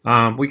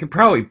 We could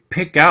probably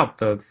pick out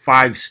the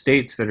 5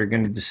 states that are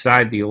going to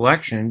decide the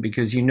election,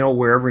 because you know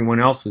where everyone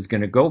else is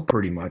going to go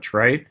pretty much,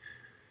 right?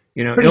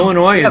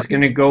 Illinois is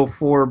going to go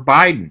for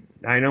Biden.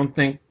 I don't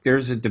think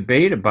there's a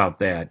debate about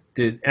that.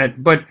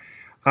 But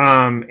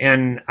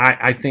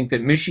I think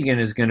that Michigan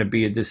is going to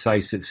be a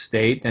decisive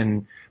state.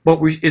 But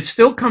it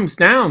still comes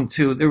down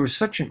to, there was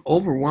such an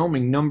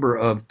overwhelming number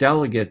of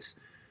delegates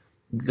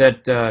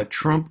that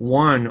Trump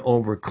won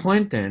over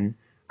Clinton.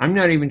 I'm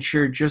not even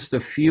sure just a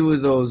few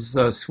of those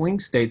swing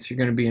states are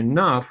going to be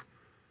enough,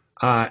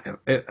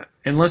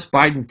 unless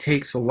Biden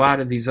takes a lot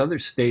of these other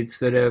states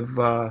that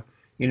have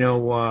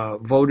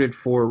voted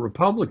for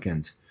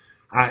Republicans.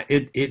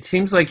 It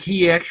seems like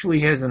he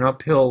actually has an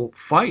uphill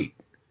fight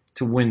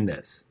to win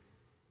this.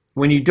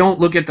 When you don't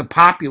look at the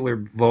popular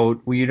vote,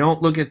 when you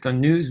don't look at the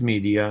news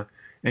media,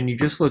 and you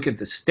just look at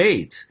the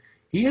states,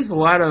 he has a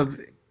lot of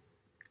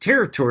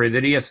territory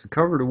that he has to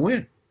cover to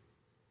win.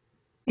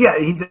 Yeah,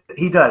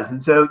 he does.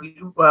 And so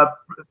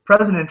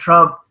President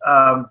Trump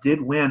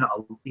did win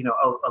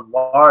a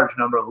large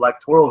number of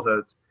electoral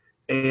votes.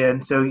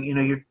 And so,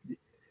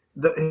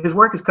 his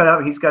work is cut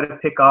out. He's got to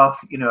pick off,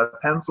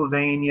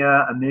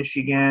 Pennsylvania, a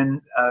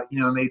Michigan,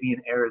 maybe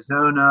in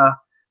Arizona,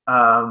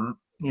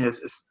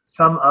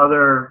 some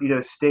other,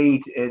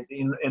 state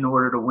in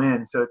order to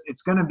win. So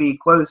it's going to be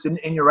close. And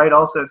you're right.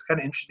 Also, it's kind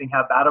of interesting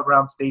how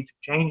battleground states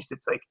have changed.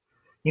 It's like,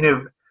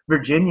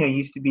 Virginia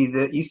used to be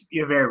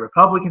a very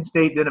Republican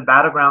state, then a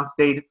battleground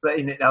state. It's like,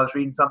 and I was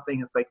reading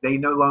something. It's like they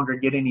no longer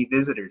get any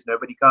visitors.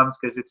 Nobody comes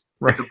because it's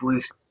a blue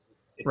state.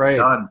 It's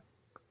done.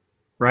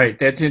 Right,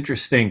 that's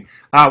interesting.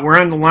 We're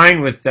on the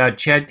line with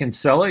Chad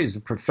Kinsella. He's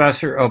a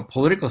professor of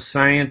political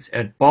science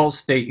at Ball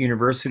State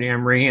University.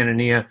 I'm Ray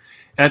Hanania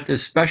at the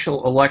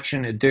special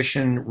election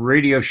edition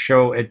radio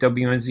show at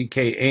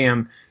WNZK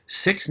AM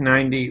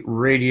 690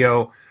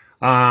 Radio,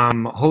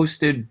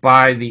 hosted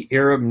by the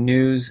Arab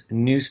News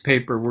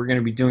newspaper. We're going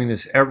to be doing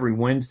this every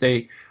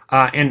Wednesday.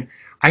 And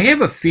I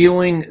have a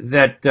feeling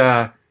that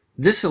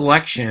this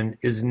election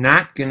is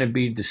not going to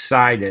be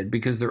decided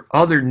because there are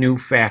other new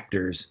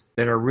factors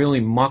that are really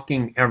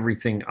mucking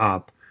everything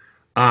up.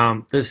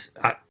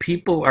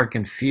 People are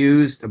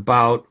confused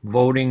about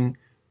voting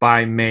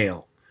by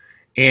mail.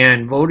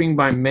 And voting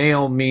by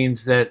mail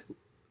means that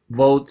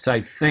votes,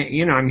 I think,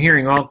 I'm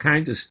hearing all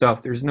kinds of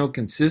stuff. There's no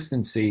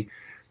consistency.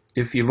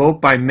 If you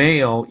vote by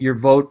mail, your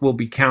vote will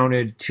be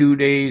counted 2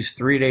 days,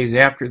 3 days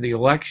after the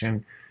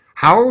election.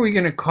 How are we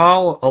going to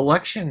call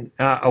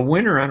a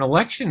winner on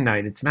election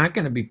night? It's not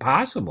going to be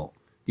possible.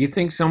 Do you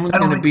think someone's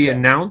going to be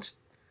announced?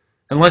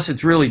 Unless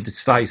it's really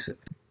decisive.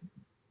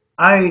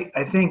 I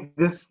think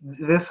this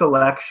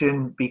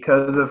election,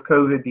 because of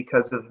COVID,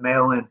 because of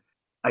mail-in,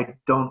 I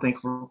don't think,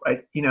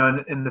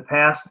 in the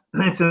past,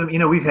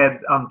 we've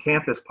had on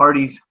campus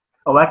parties,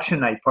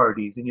 election night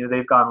parties, and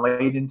they've gone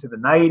late into the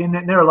night, and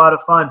they're a lot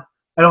of fun.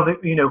 I don't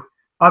think,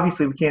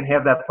 obviously we can't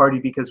have that party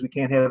because we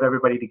can't have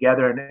everybody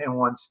together in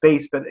one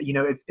space, but,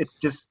 it's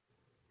just,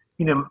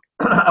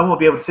 I won't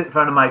be able to sit in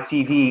front of my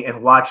TV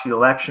and watch the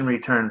election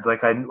returns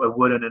like I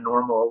would in a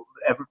normal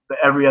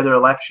every other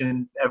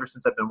election ever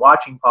since I've been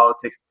watching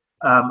politics.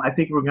 I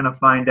think we're going to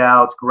find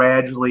out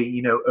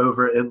gradually,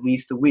 over at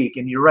least a week.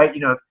 And you're right.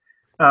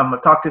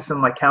 I've talked to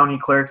some county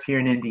clerks here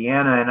in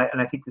Indiana,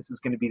 and I think this is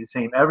going to be the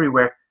same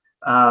everywhere.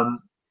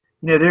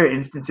 There are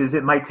instances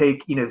it might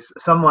take,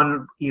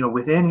 someone,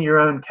 within your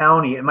own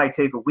county, it might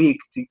take a week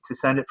to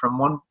send it from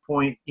one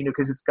point,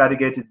 because it's got to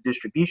go to the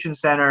distribution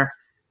center.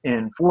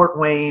 in Fort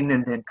Wayne,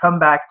 and then come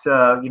back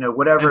to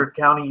whatever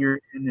county you're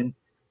in, and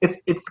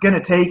it's going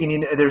to take,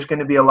 and there's going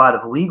to be a lot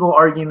of legal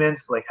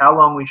arguments, like how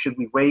long should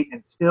we wait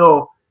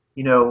until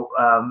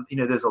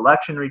those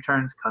election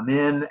returns come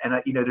in,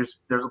 and there's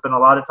been a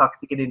lot of talk. I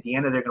think in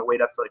Indiana they're going to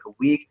wait up to like a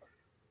week,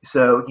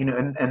 so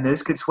and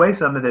this could sway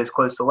some of those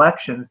close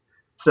elections.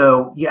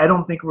 So yeah, I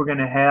don't think we're going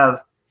to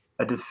have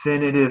a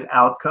definitive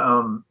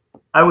outcome.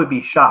 I would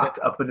be shocked,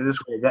 I'll put it this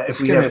way, that if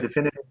we have a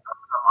definitive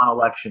outcome on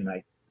election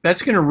night.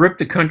 That's going to rip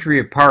the country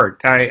apart.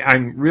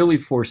 I'm really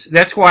forced.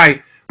 That's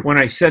why when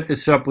I set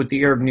this up with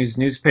the Arab News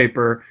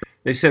newspaper,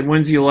 they said,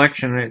 when's the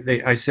election?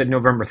 I said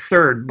November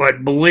 3rd.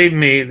 But believe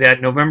me,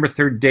 that November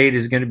 3rd date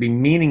is going to be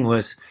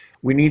meaningless.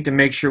 We need to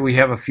make sure we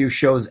have a few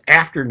shows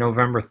after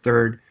November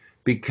 3rd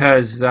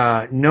because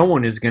no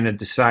one is going to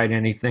decide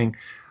anything.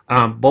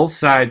 Both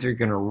sides are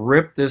going to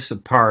rip this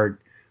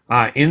apart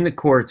in the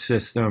court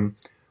system.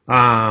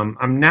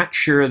 I'm not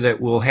sure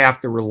that we'll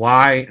have to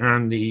rely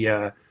on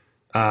the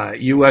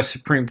U.S.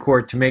 Supreme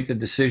Court to make the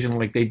decision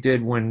like they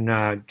did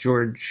when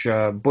George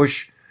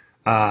Bush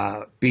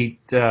beat,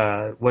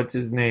 what's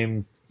his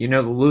name?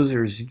 The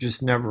losers, you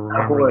just never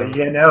remember them.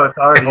 It's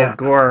hard. Al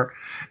Gore.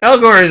 Al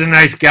Gore is a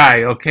nice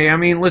guy, okay? I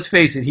mean, let's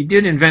face it, he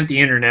did invent the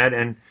internet,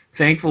 and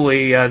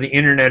thankfully the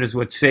internet is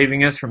what's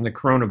saving us from the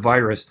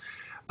coronavirus.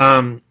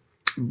 And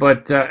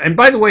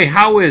by the way,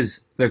 how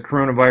is the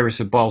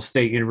coronavirus at Ball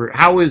State University?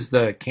 How is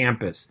the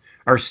campus?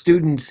 Are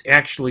students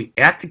actually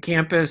at the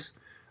campus?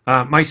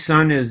 My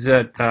son is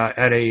at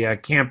a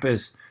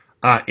campus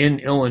in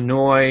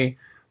Illinois,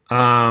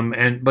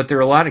 but there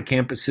are a lot of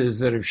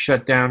campuses that have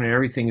shut down and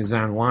everything is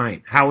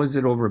online. How is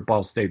it over at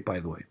Ball State, by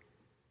the way?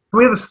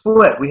 We have a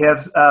split. We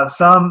have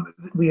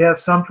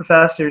some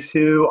professors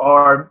who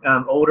are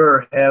older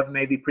or have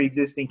maybe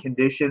pre-existing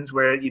conditions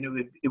where it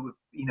would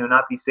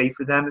not be safe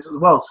for them, as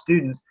well as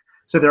students.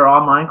 So there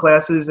are online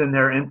classes and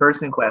there are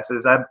in-person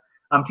classes.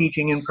 I'm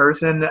teaching in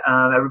person.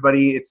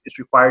 Everybody, it's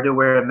required to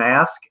wear a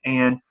mask,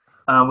 and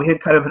we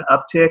had kind of an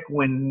uptick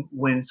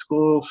when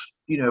schools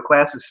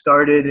classes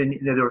started, and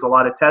there was a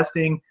lot of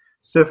testing.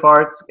 So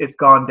far, it's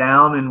gone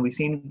down, and we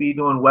seem to be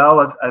doing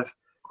well.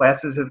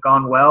 Classes have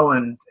gone well,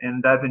 and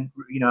I've been,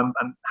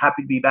 I'm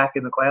happy to be back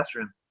in the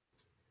classroom.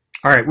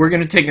 All right, we're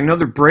going to take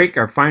another break,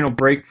 our final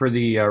break for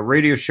the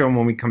radio show. And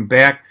when we come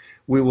back,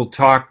 we will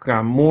talk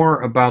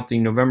more about the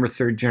November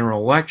 3rd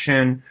general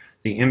election,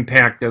 the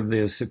impact of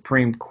the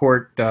Supreme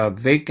Court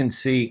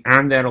vacancy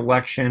on that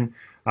election,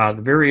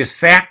 the various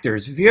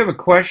factors. If you have a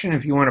question,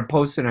 if you want to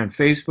post it on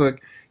Facebook,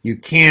 you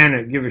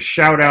can. Give a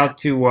shout out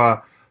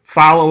to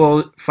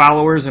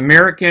followers,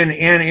 American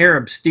and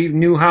Arab. Steve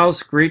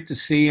Newhouse, great to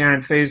see you on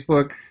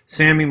Facebook.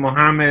 Sammy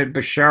Mohammed,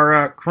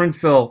 Bashara,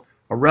 Krunfil,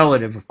 a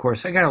relative, of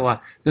course. I got a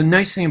lot. The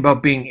nice thing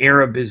about being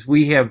Arab is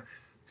we have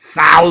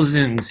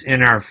thousands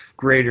in our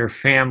greater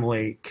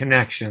family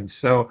connections.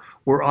 So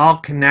we're all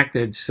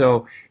connected.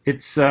 So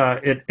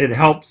it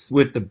helps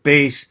with the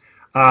base.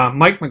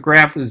 Mike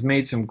McGrath has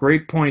made some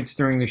great points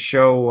during the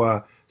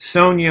show.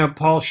 Sonia,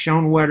 Paul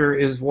Schoenwetter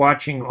is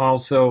watching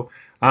also.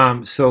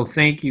 So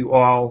thank you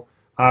all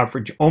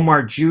for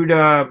Omar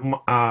Judah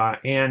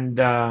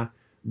and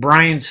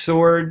Brian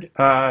Sword.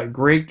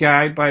 Great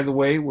guy, by the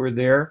way. We're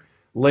there.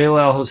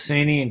 Layla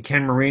El-Husseini and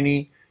Ken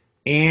Marini.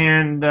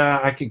 And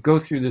I could go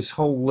through this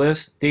whole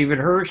list. David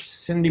Hirsch,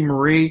 Cindy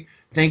Marie.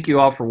 Thank you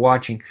all for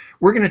watching.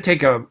 We're going to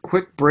take a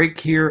quick break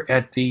here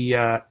at the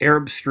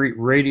Arab Street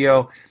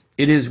Radio.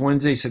 It is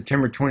Wednesday,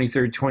 September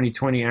 23rd,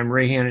 2020. I'm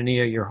Ray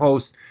Hanania, your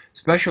host,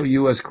 special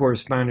U.S.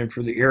 correspondent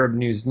for the Arab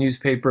News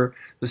newspaper.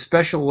 The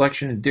special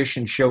election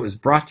edition show is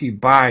brought to you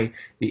by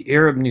the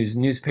Arab News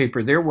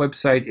newspaper. Their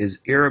website is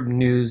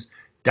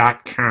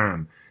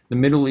arabnews.com, the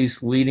Middle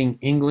East's leading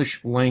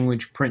English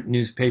language print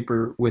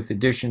newspaper with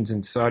editions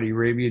in Saudi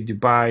Arabia,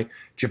 Dubai,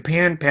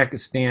 Japan,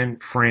 Pakistan,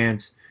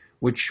 France,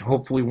 which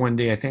hopefully one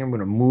day I think I'm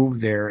going to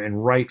move there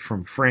and write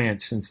from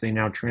France since they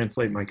now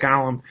translate my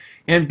column,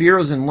 and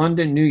bureaus in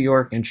London, New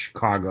York, and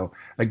Chicago.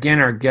 Again,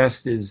 our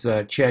guest is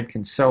Chad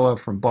Kinsella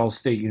from Ball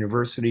State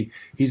University.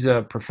 He's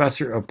a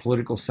professor of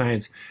political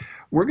science.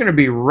 We're going to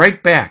be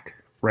right back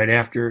right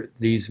after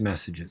these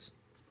messages.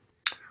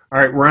 All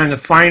right, we're on the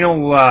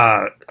final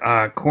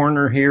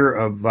corner here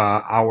of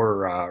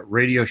our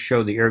radio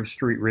show, the Arab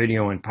Street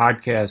Radio and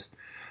podcast.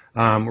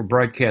 We're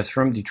broadcast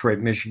from Detroit,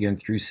 Michigan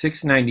through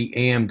 690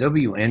 AM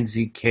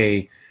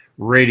WNZK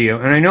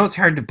radio. And I know it's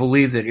hard to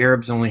believe that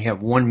Arabs only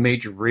have one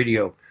major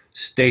radio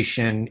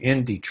station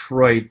in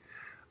Detroit,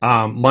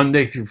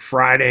 Monday through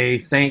Friday,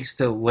 thanks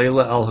to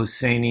Layla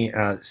El-Husseini,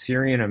 a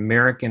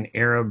Syrian-American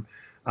Arab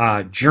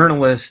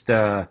journalist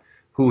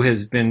who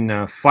has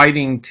been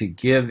fighting to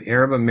give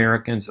Arab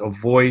Americans a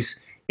voice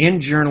in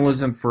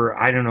journalism for,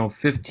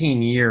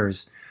 15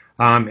 years.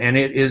 And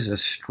it is a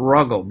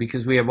struggle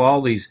because we have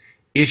all these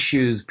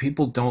issues.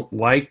 People don't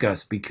like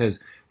us because,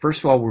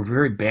 first of all, we're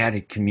very bad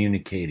at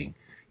communicating.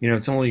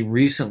 It's only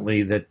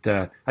recently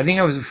that I think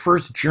I was the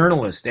first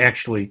journalist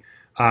actually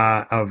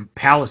of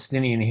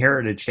Palestinian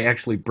heritage to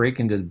actually break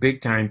into the big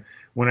time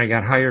when I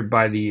got hired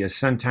by the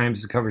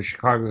Sun-Times to cover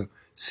Chicago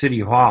City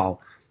Hall.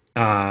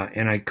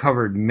 and I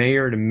covered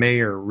mayor to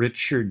mayor,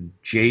 Richard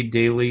J.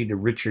 Daley to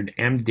Richard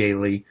M.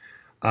 Daley,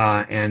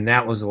 and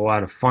that was a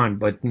lot of fun.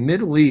 But the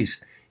Middle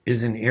East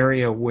is an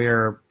area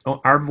where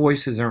our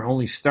voices are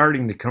only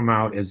starting to come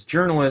out as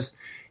journalists.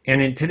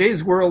 And in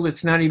today's world,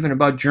 it's not even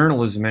about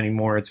journalism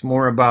anymore. It's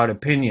more about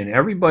opinion.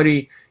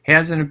 Everybody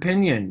has an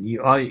opinion.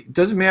 It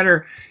doesn't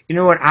matter. You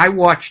know what? I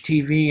watch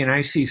TV and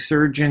I see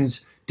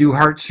surgeons do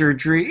heart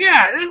surgery.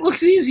 Yeah, it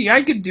looks easy.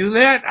 I could do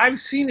that. I've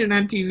seen it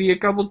on TV a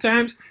couple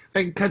times.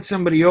 I can cut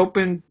somebody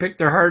open, pick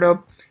their heart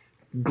up,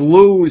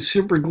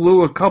 super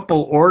glue a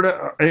couple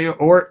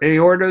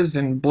aortas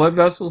and blood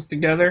vessels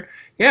together.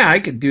 Yeah, I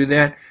could do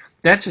that.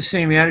 That's the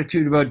same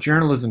attitude about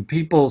journalism.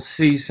 People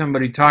see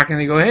somebody talking,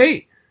 they go,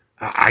 hey,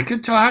 I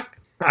could talk.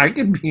 I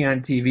could be on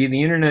TV.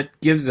 The internet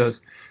gives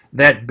us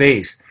that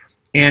base.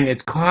 And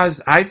it's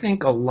caused, I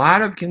think, a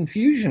lot of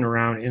confusion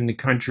around in the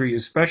country,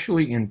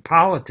 especially in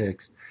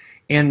politics.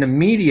 And the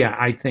media,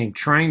 I think,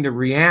 trying to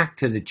react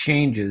to the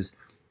changes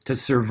to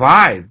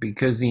survive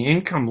because the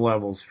income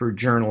levels for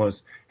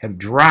journalists have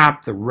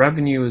dropped, the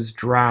revenue has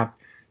dropped,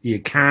 the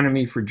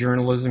economy for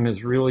journalism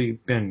has really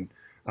been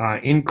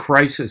in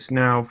crisis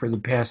now for the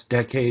past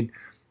decade.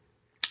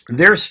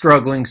 They're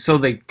struggling, so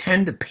they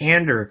tend to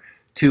pander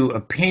to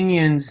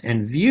opinions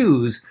and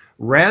views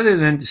rather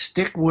than to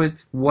stick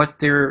with what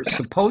they're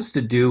supposed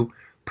to do,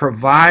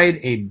 provide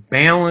a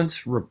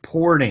balanced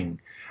reporting.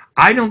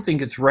 I don't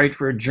think it's right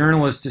for a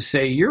journalist to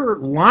say, you're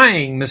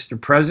lying, Mr.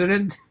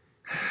 President.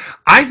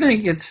 I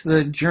think it's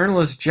the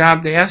journalist's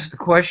job to ask the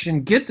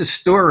question, get the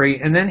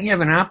story, and then have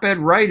an op-ed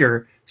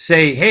writer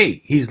say,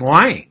 hey, he's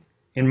lying,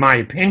 in my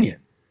opinion.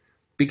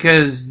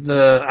 Because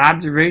the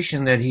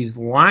observation that he's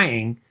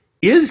lying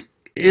is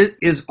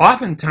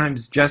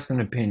oftentimes just an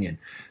opinion.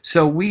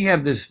 So we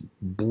have this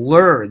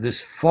blur,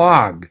 this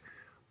fog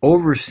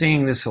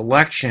overseeing this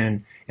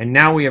election, and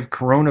now we have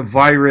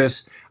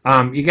coronavirus.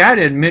 You got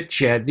to admit,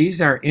 Chad, these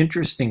are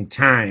interesting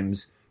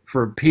times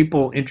for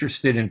people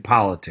interested in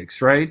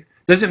politics, right?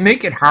 Does it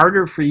make it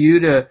harder for you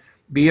to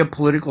be a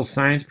political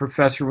science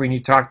professor when you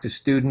talk to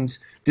students?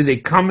 Do they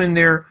come in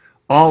there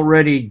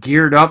already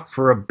geared up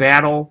for a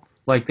battle,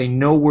 like they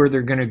know where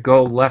they're going to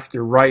go, left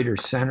or right or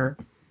center?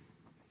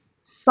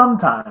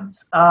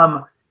 Sometimes.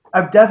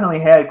 I've definitely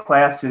had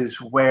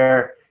classes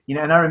where,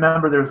 and I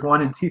remember there was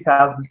one in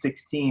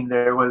 2016.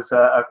 There was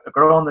a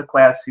girl in the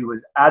class who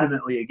was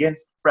adamantly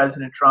against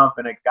President Trump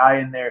and a guy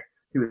in there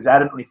who was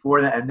adamantly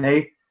for that. And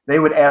they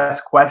would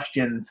ask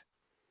questions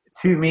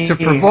to me. To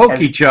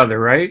provoke each other,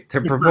 right? To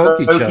provoke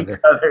each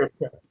other.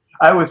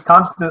 I was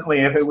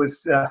constantly, if it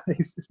was,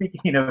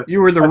 speaking of.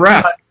 You were the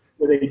ref.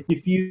 Where they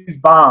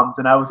defuse bombs,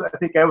 and I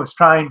think I was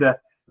trying to,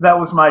 that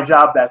was my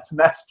job that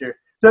semester.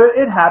 So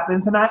it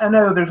happens, and I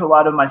know there's a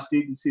lot of my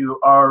students who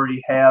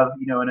already have,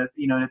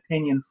 an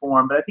opinion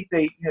form, but I think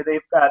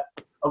they've got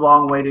a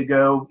long way to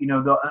go.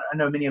 I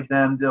know many of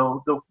them,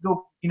 they'll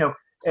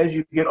as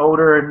you get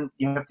older and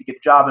you have to get a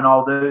job and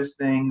all those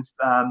things,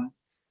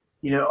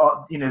 they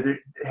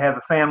have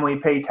a family,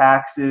 pay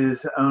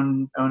taxes,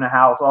 own a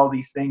house, all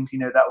these things,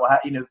 that will have,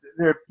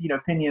 their,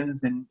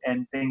 opinions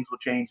and things will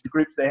change. The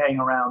groups they hang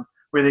around,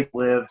 where they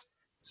live.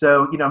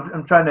 So,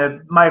 I'm trying to,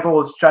 my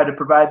goal is to try to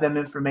provide them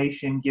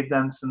information, give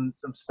them some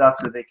stuff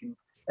so they can,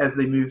 as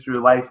they move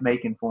through life,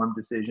 make informed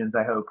decisions,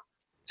 I hope.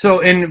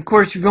 So, and of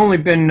course, you've only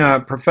been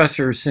a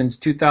professor since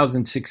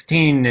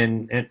 2016,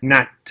 and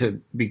not to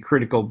be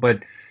critical,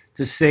 but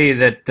to say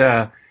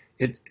that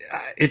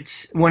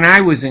it's when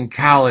I was in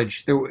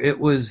college, it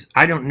was,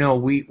 I don't know,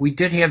 we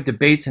did have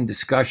debates and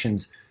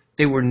discussions.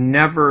 They were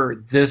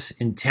never this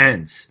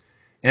intense.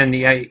 And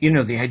the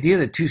idea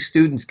that two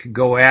students could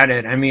go at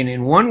it, I mean,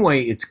 in one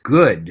way it's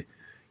good,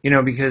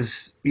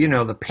 because,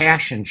 the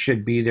passion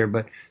should be there.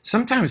 But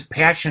sometimes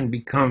passion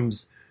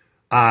becomes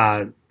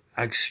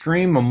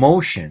extreme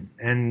emotion.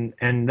 And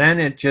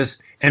then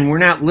and we're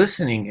not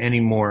listening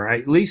anymore.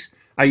 At least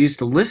I used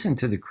to listen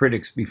to the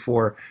critics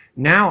before.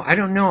 Now, I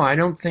don't know. I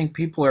don't think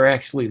people are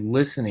actually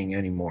listening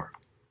anymore.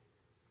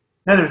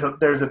 No,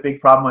 there's a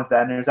big problem with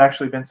that. And there's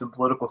actually been some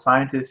political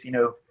scientists,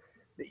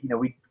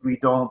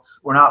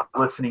 we're not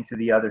listening to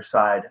the other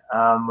side.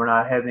 We're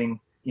not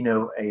having,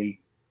 a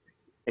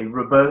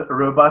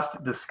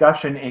robust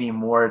discussion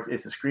anymore.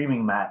 It's a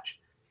screaming match,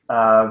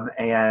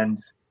 and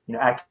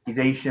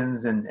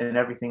accusations and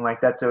everything like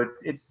that. So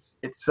it's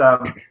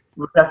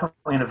we're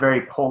definitely in a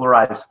very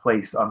polarized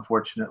place,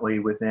 unfortunately,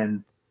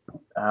 within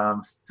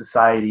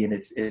society, and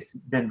it's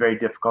been very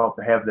difficult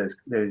to have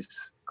those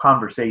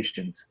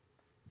conversations.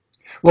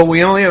 Well,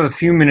 we only have a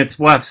few minutes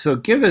left, so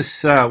give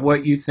us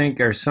what you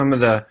think are some of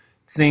the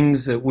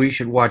things that we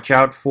should watch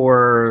out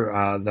for,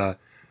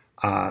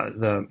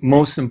 the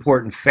most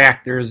important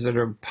factors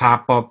that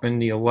pop up in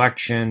the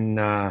election.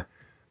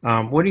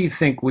 What do you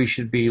think we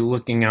should be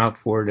looking out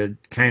for to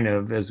kind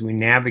of, as we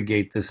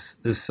navigate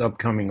this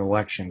upcoming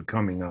election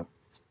coming up?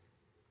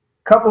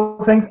 Couple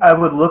of things I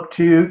would look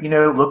to,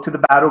 look to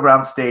the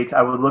battleground states.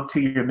 I would look to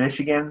your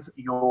Michigans,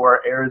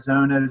 your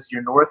Arizonas,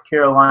 your North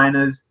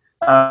Carolinas.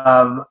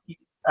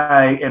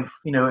 and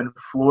in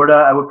Florida,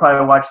 I would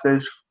probably watch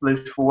those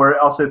four.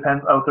 Also,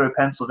 I'll throw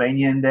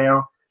Pennsylvania in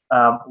there.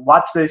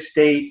 Watch those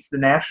states. The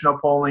national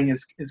polling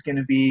is going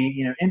to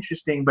be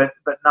interesting, but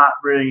not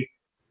really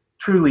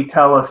truly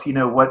tell us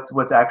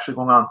what's actually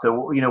going on.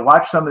 So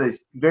watch some of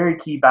these very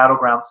key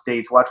battleground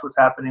states. Watch what's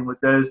happening with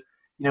those.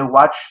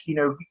 Watch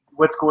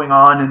what's going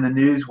on in the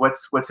news.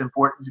 What's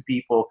important to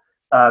people.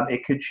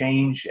 It could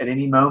change at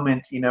any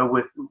moment.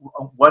 With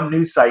one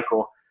news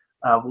cycle,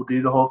 we'll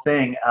do the whole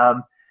thing.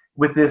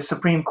 With the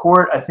Supreme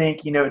Court, I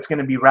think it's going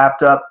to be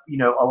wrapped up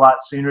a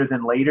lot sooner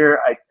than later.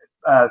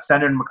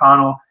 Senator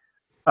McConnell,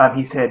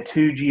 he's had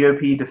 2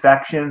 GOP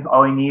defections.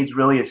 All he needs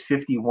really is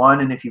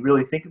 51, and if you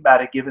really think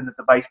about it, given that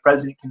the vice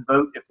president can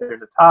vote if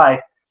there's a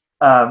tie,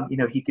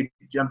 he could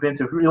jump in.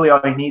 So really, all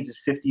he needs is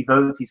 50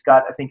 votes. He's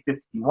got, I think,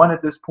 51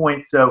 at this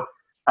point. So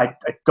I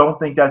don't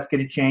think that's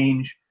going to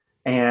change,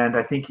 and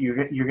I think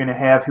you're going to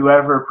have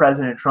whoever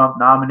President Trump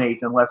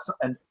nominates, unless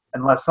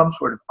some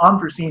sort of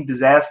unforeseen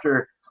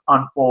disaster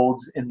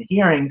unfolds in the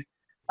hearings.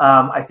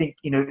 I think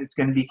it's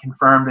going to be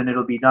confirmed and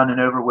it'll be done and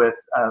over with.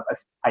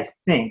 I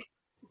think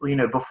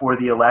before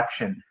the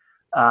election.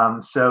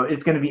 So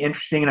it's going to be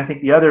interesting. And I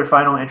think the other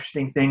final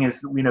interesting thing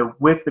is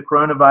with the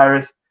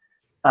coronavirus,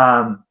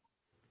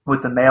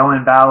 with the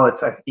mail-in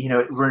ballots,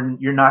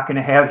 you're not going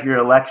to have your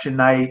election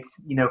nights.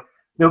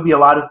 There'll be a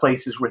lot of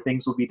places where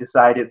things will be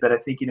decided, but I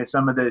think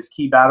some of those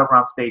key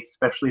battleground states,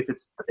 especially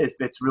if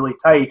it's really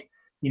tight,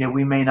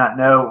 we may not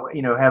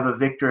have a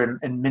victor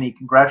in many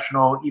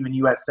congressional, even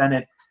U.S.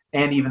 Senate,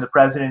 and even the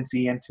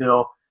presidency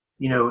until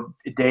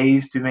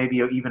days to maybe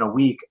even a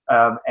week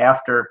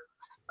afterwards,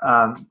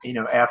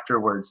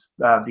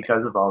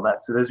 because of all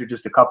that. So those are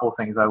just a couple of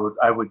things I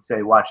would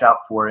say watch out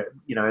for it,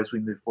 as we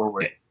move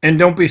forward. And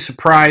don't be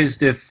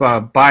surprised if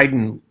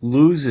Biden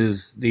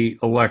loses the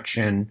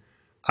election,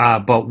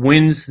 but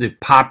wins the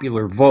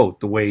popular vote,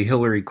 the way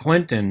Hillary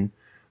Clinton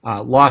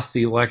lost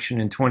the election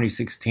in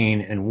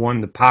 2016 and won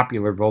the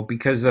popular vote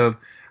because of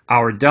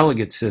our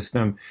delegate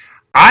system.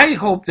 I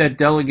hope that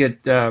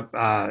delegate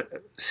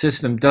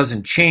system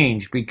doesn't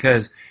change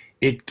because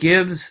it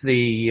gives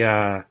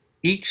the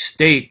each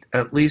state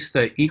at least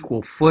an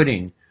equal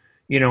footing,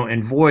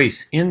 and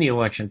voice in the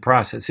election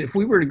process. If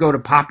we were to go to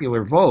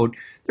popular vote,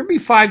 there'd be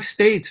 5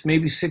 states,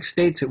 maybe 6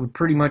 states that would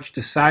pretty much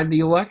decide the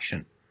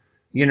election.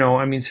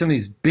 Some of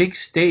these big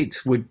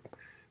states would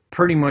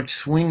pretty much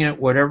swing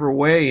it whatever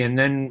way, and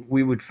then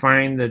we would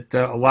find that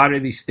a lot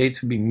of these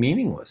states would be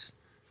meaningless,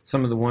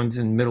 some of the ones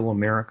in middle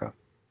America.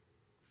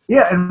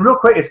 Yeah, and real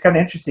quick, it's kind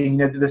of interesting.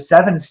 The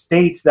 7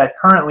 states that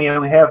currently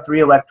only have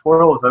 3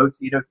 electoral votes,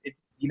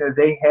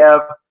 they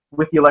have,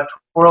 with the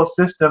electoral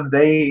system,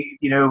 they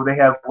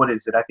have, what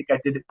is it? I think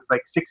it was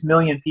like 6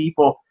 million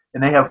people,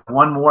 and they have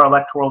 1 more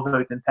electoral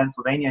vote than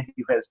Pennsylvania,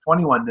 who has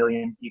 21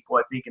 million people,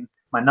 I think, and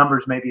my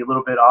numbers may be a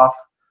little bit off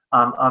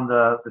on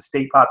the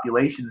state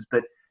populations,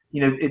 but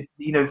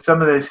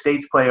some of those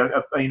states play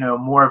a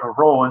more of a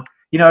role. And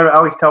I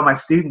always tell my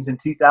students, in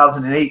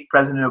 2008,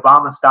 President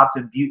Obama stopped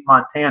in Butte,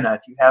 Montana.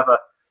 If you have a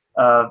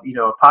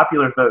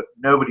popular vote,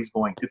 nobody's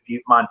going to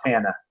Butte,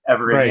 Montana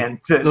ever again.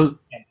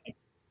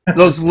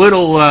 Those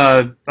little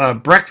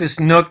breakfast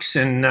nooks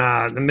in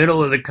the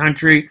middle of the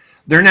country,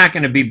 they're not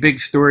going to be big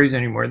stories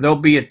anymore. They'll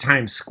be at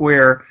Times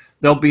Square.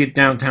 They'll be at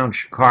downtown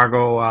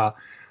Chicago.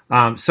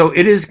 So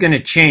it is going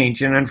to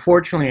change. And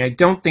unfortunately, I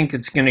don't think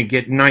it's going to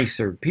get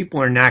nicer.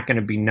 People are not going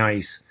to be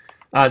nice.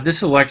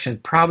 This election is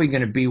probably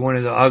going to be one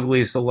of the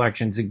ugliest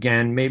elections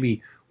again,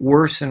 maybe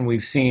worse than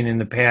we've seen in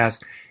the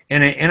past.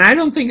 And I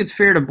don't think it's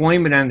fair to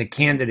blame it on the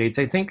candidates.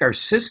 I think our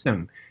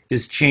system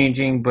is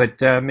changing,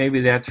 but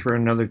maybe that's for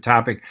another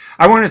topic.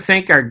 I want to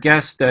thank our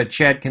guest,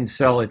 Chad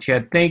Kinsella.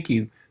 Chad, thank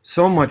you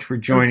so much for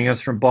joining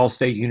us from Ball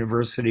State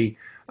University.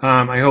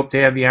 I hope to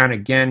have you on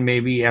again,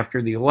 maybe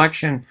after the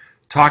election,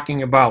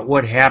 talking about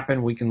what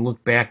happened. We can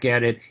look back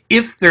at it.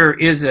 If there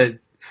is a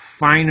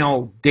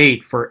final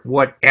date for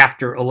what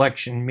after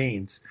election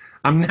means,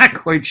 I'm not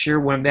quite sure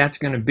when that's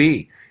going to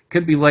be.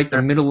 Could be like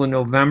the middle of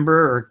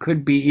November, or it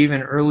could be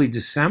even early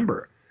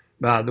December,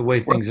 the way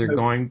things are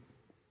going.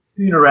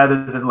 Sooner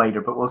rather than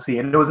later, but we'll see.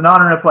 And it was an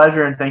honor and a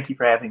pleasure, and thank you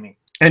for having me.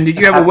 And did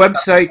you have a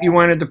website you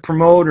wanted to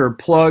promote or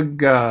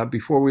plug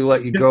before we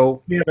let you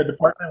go? We have a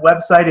department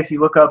website. If you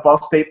look up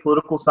Ball State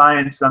Political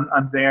Science,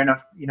 I'm there, and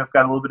I've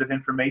got a little bit of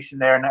information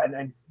there.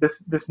 And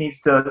this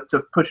needs to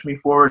push me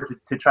forward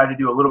to try to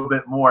do a little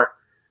bit more.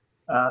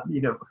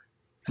 You're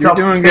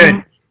doing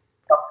good.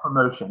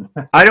 Promotion.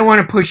 I don't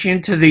want to push you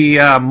into the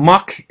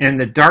muck and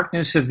the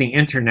darkness of the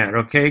internet,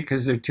 okay?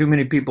 Because there are too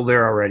many people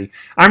there already.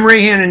 I'm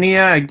Ray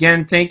Hanania.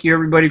 Again, thank you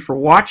everybody for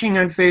watching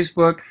on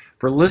Facebook,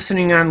 for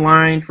listening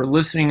online, for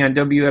listening on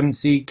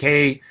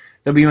WNZK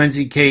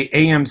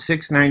AM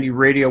 690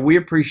 radio. We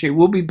appreciate it.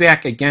 We'll be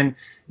back again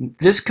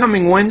this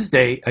coming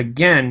Wednesday,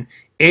 again,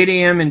 8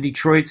 a.m. in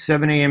Detroit,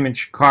 7 a.m. in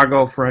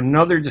Chicago, for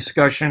another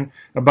discussion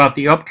about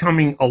the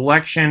upcoming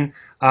election,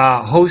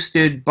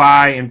 hosted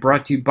by and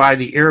brought to you by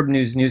the Arab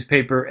News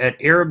newspaper at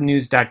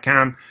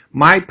arabnews.com.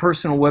 My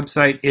personal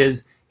website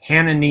is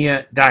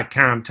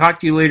Hanania.com. Talk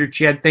to you later,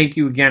 Chad. Thank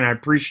you again. I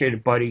appreciate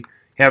it, buddy.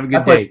 Have a My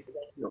good pleasure. day.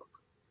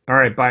 All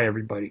right. Bye,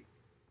 everybody.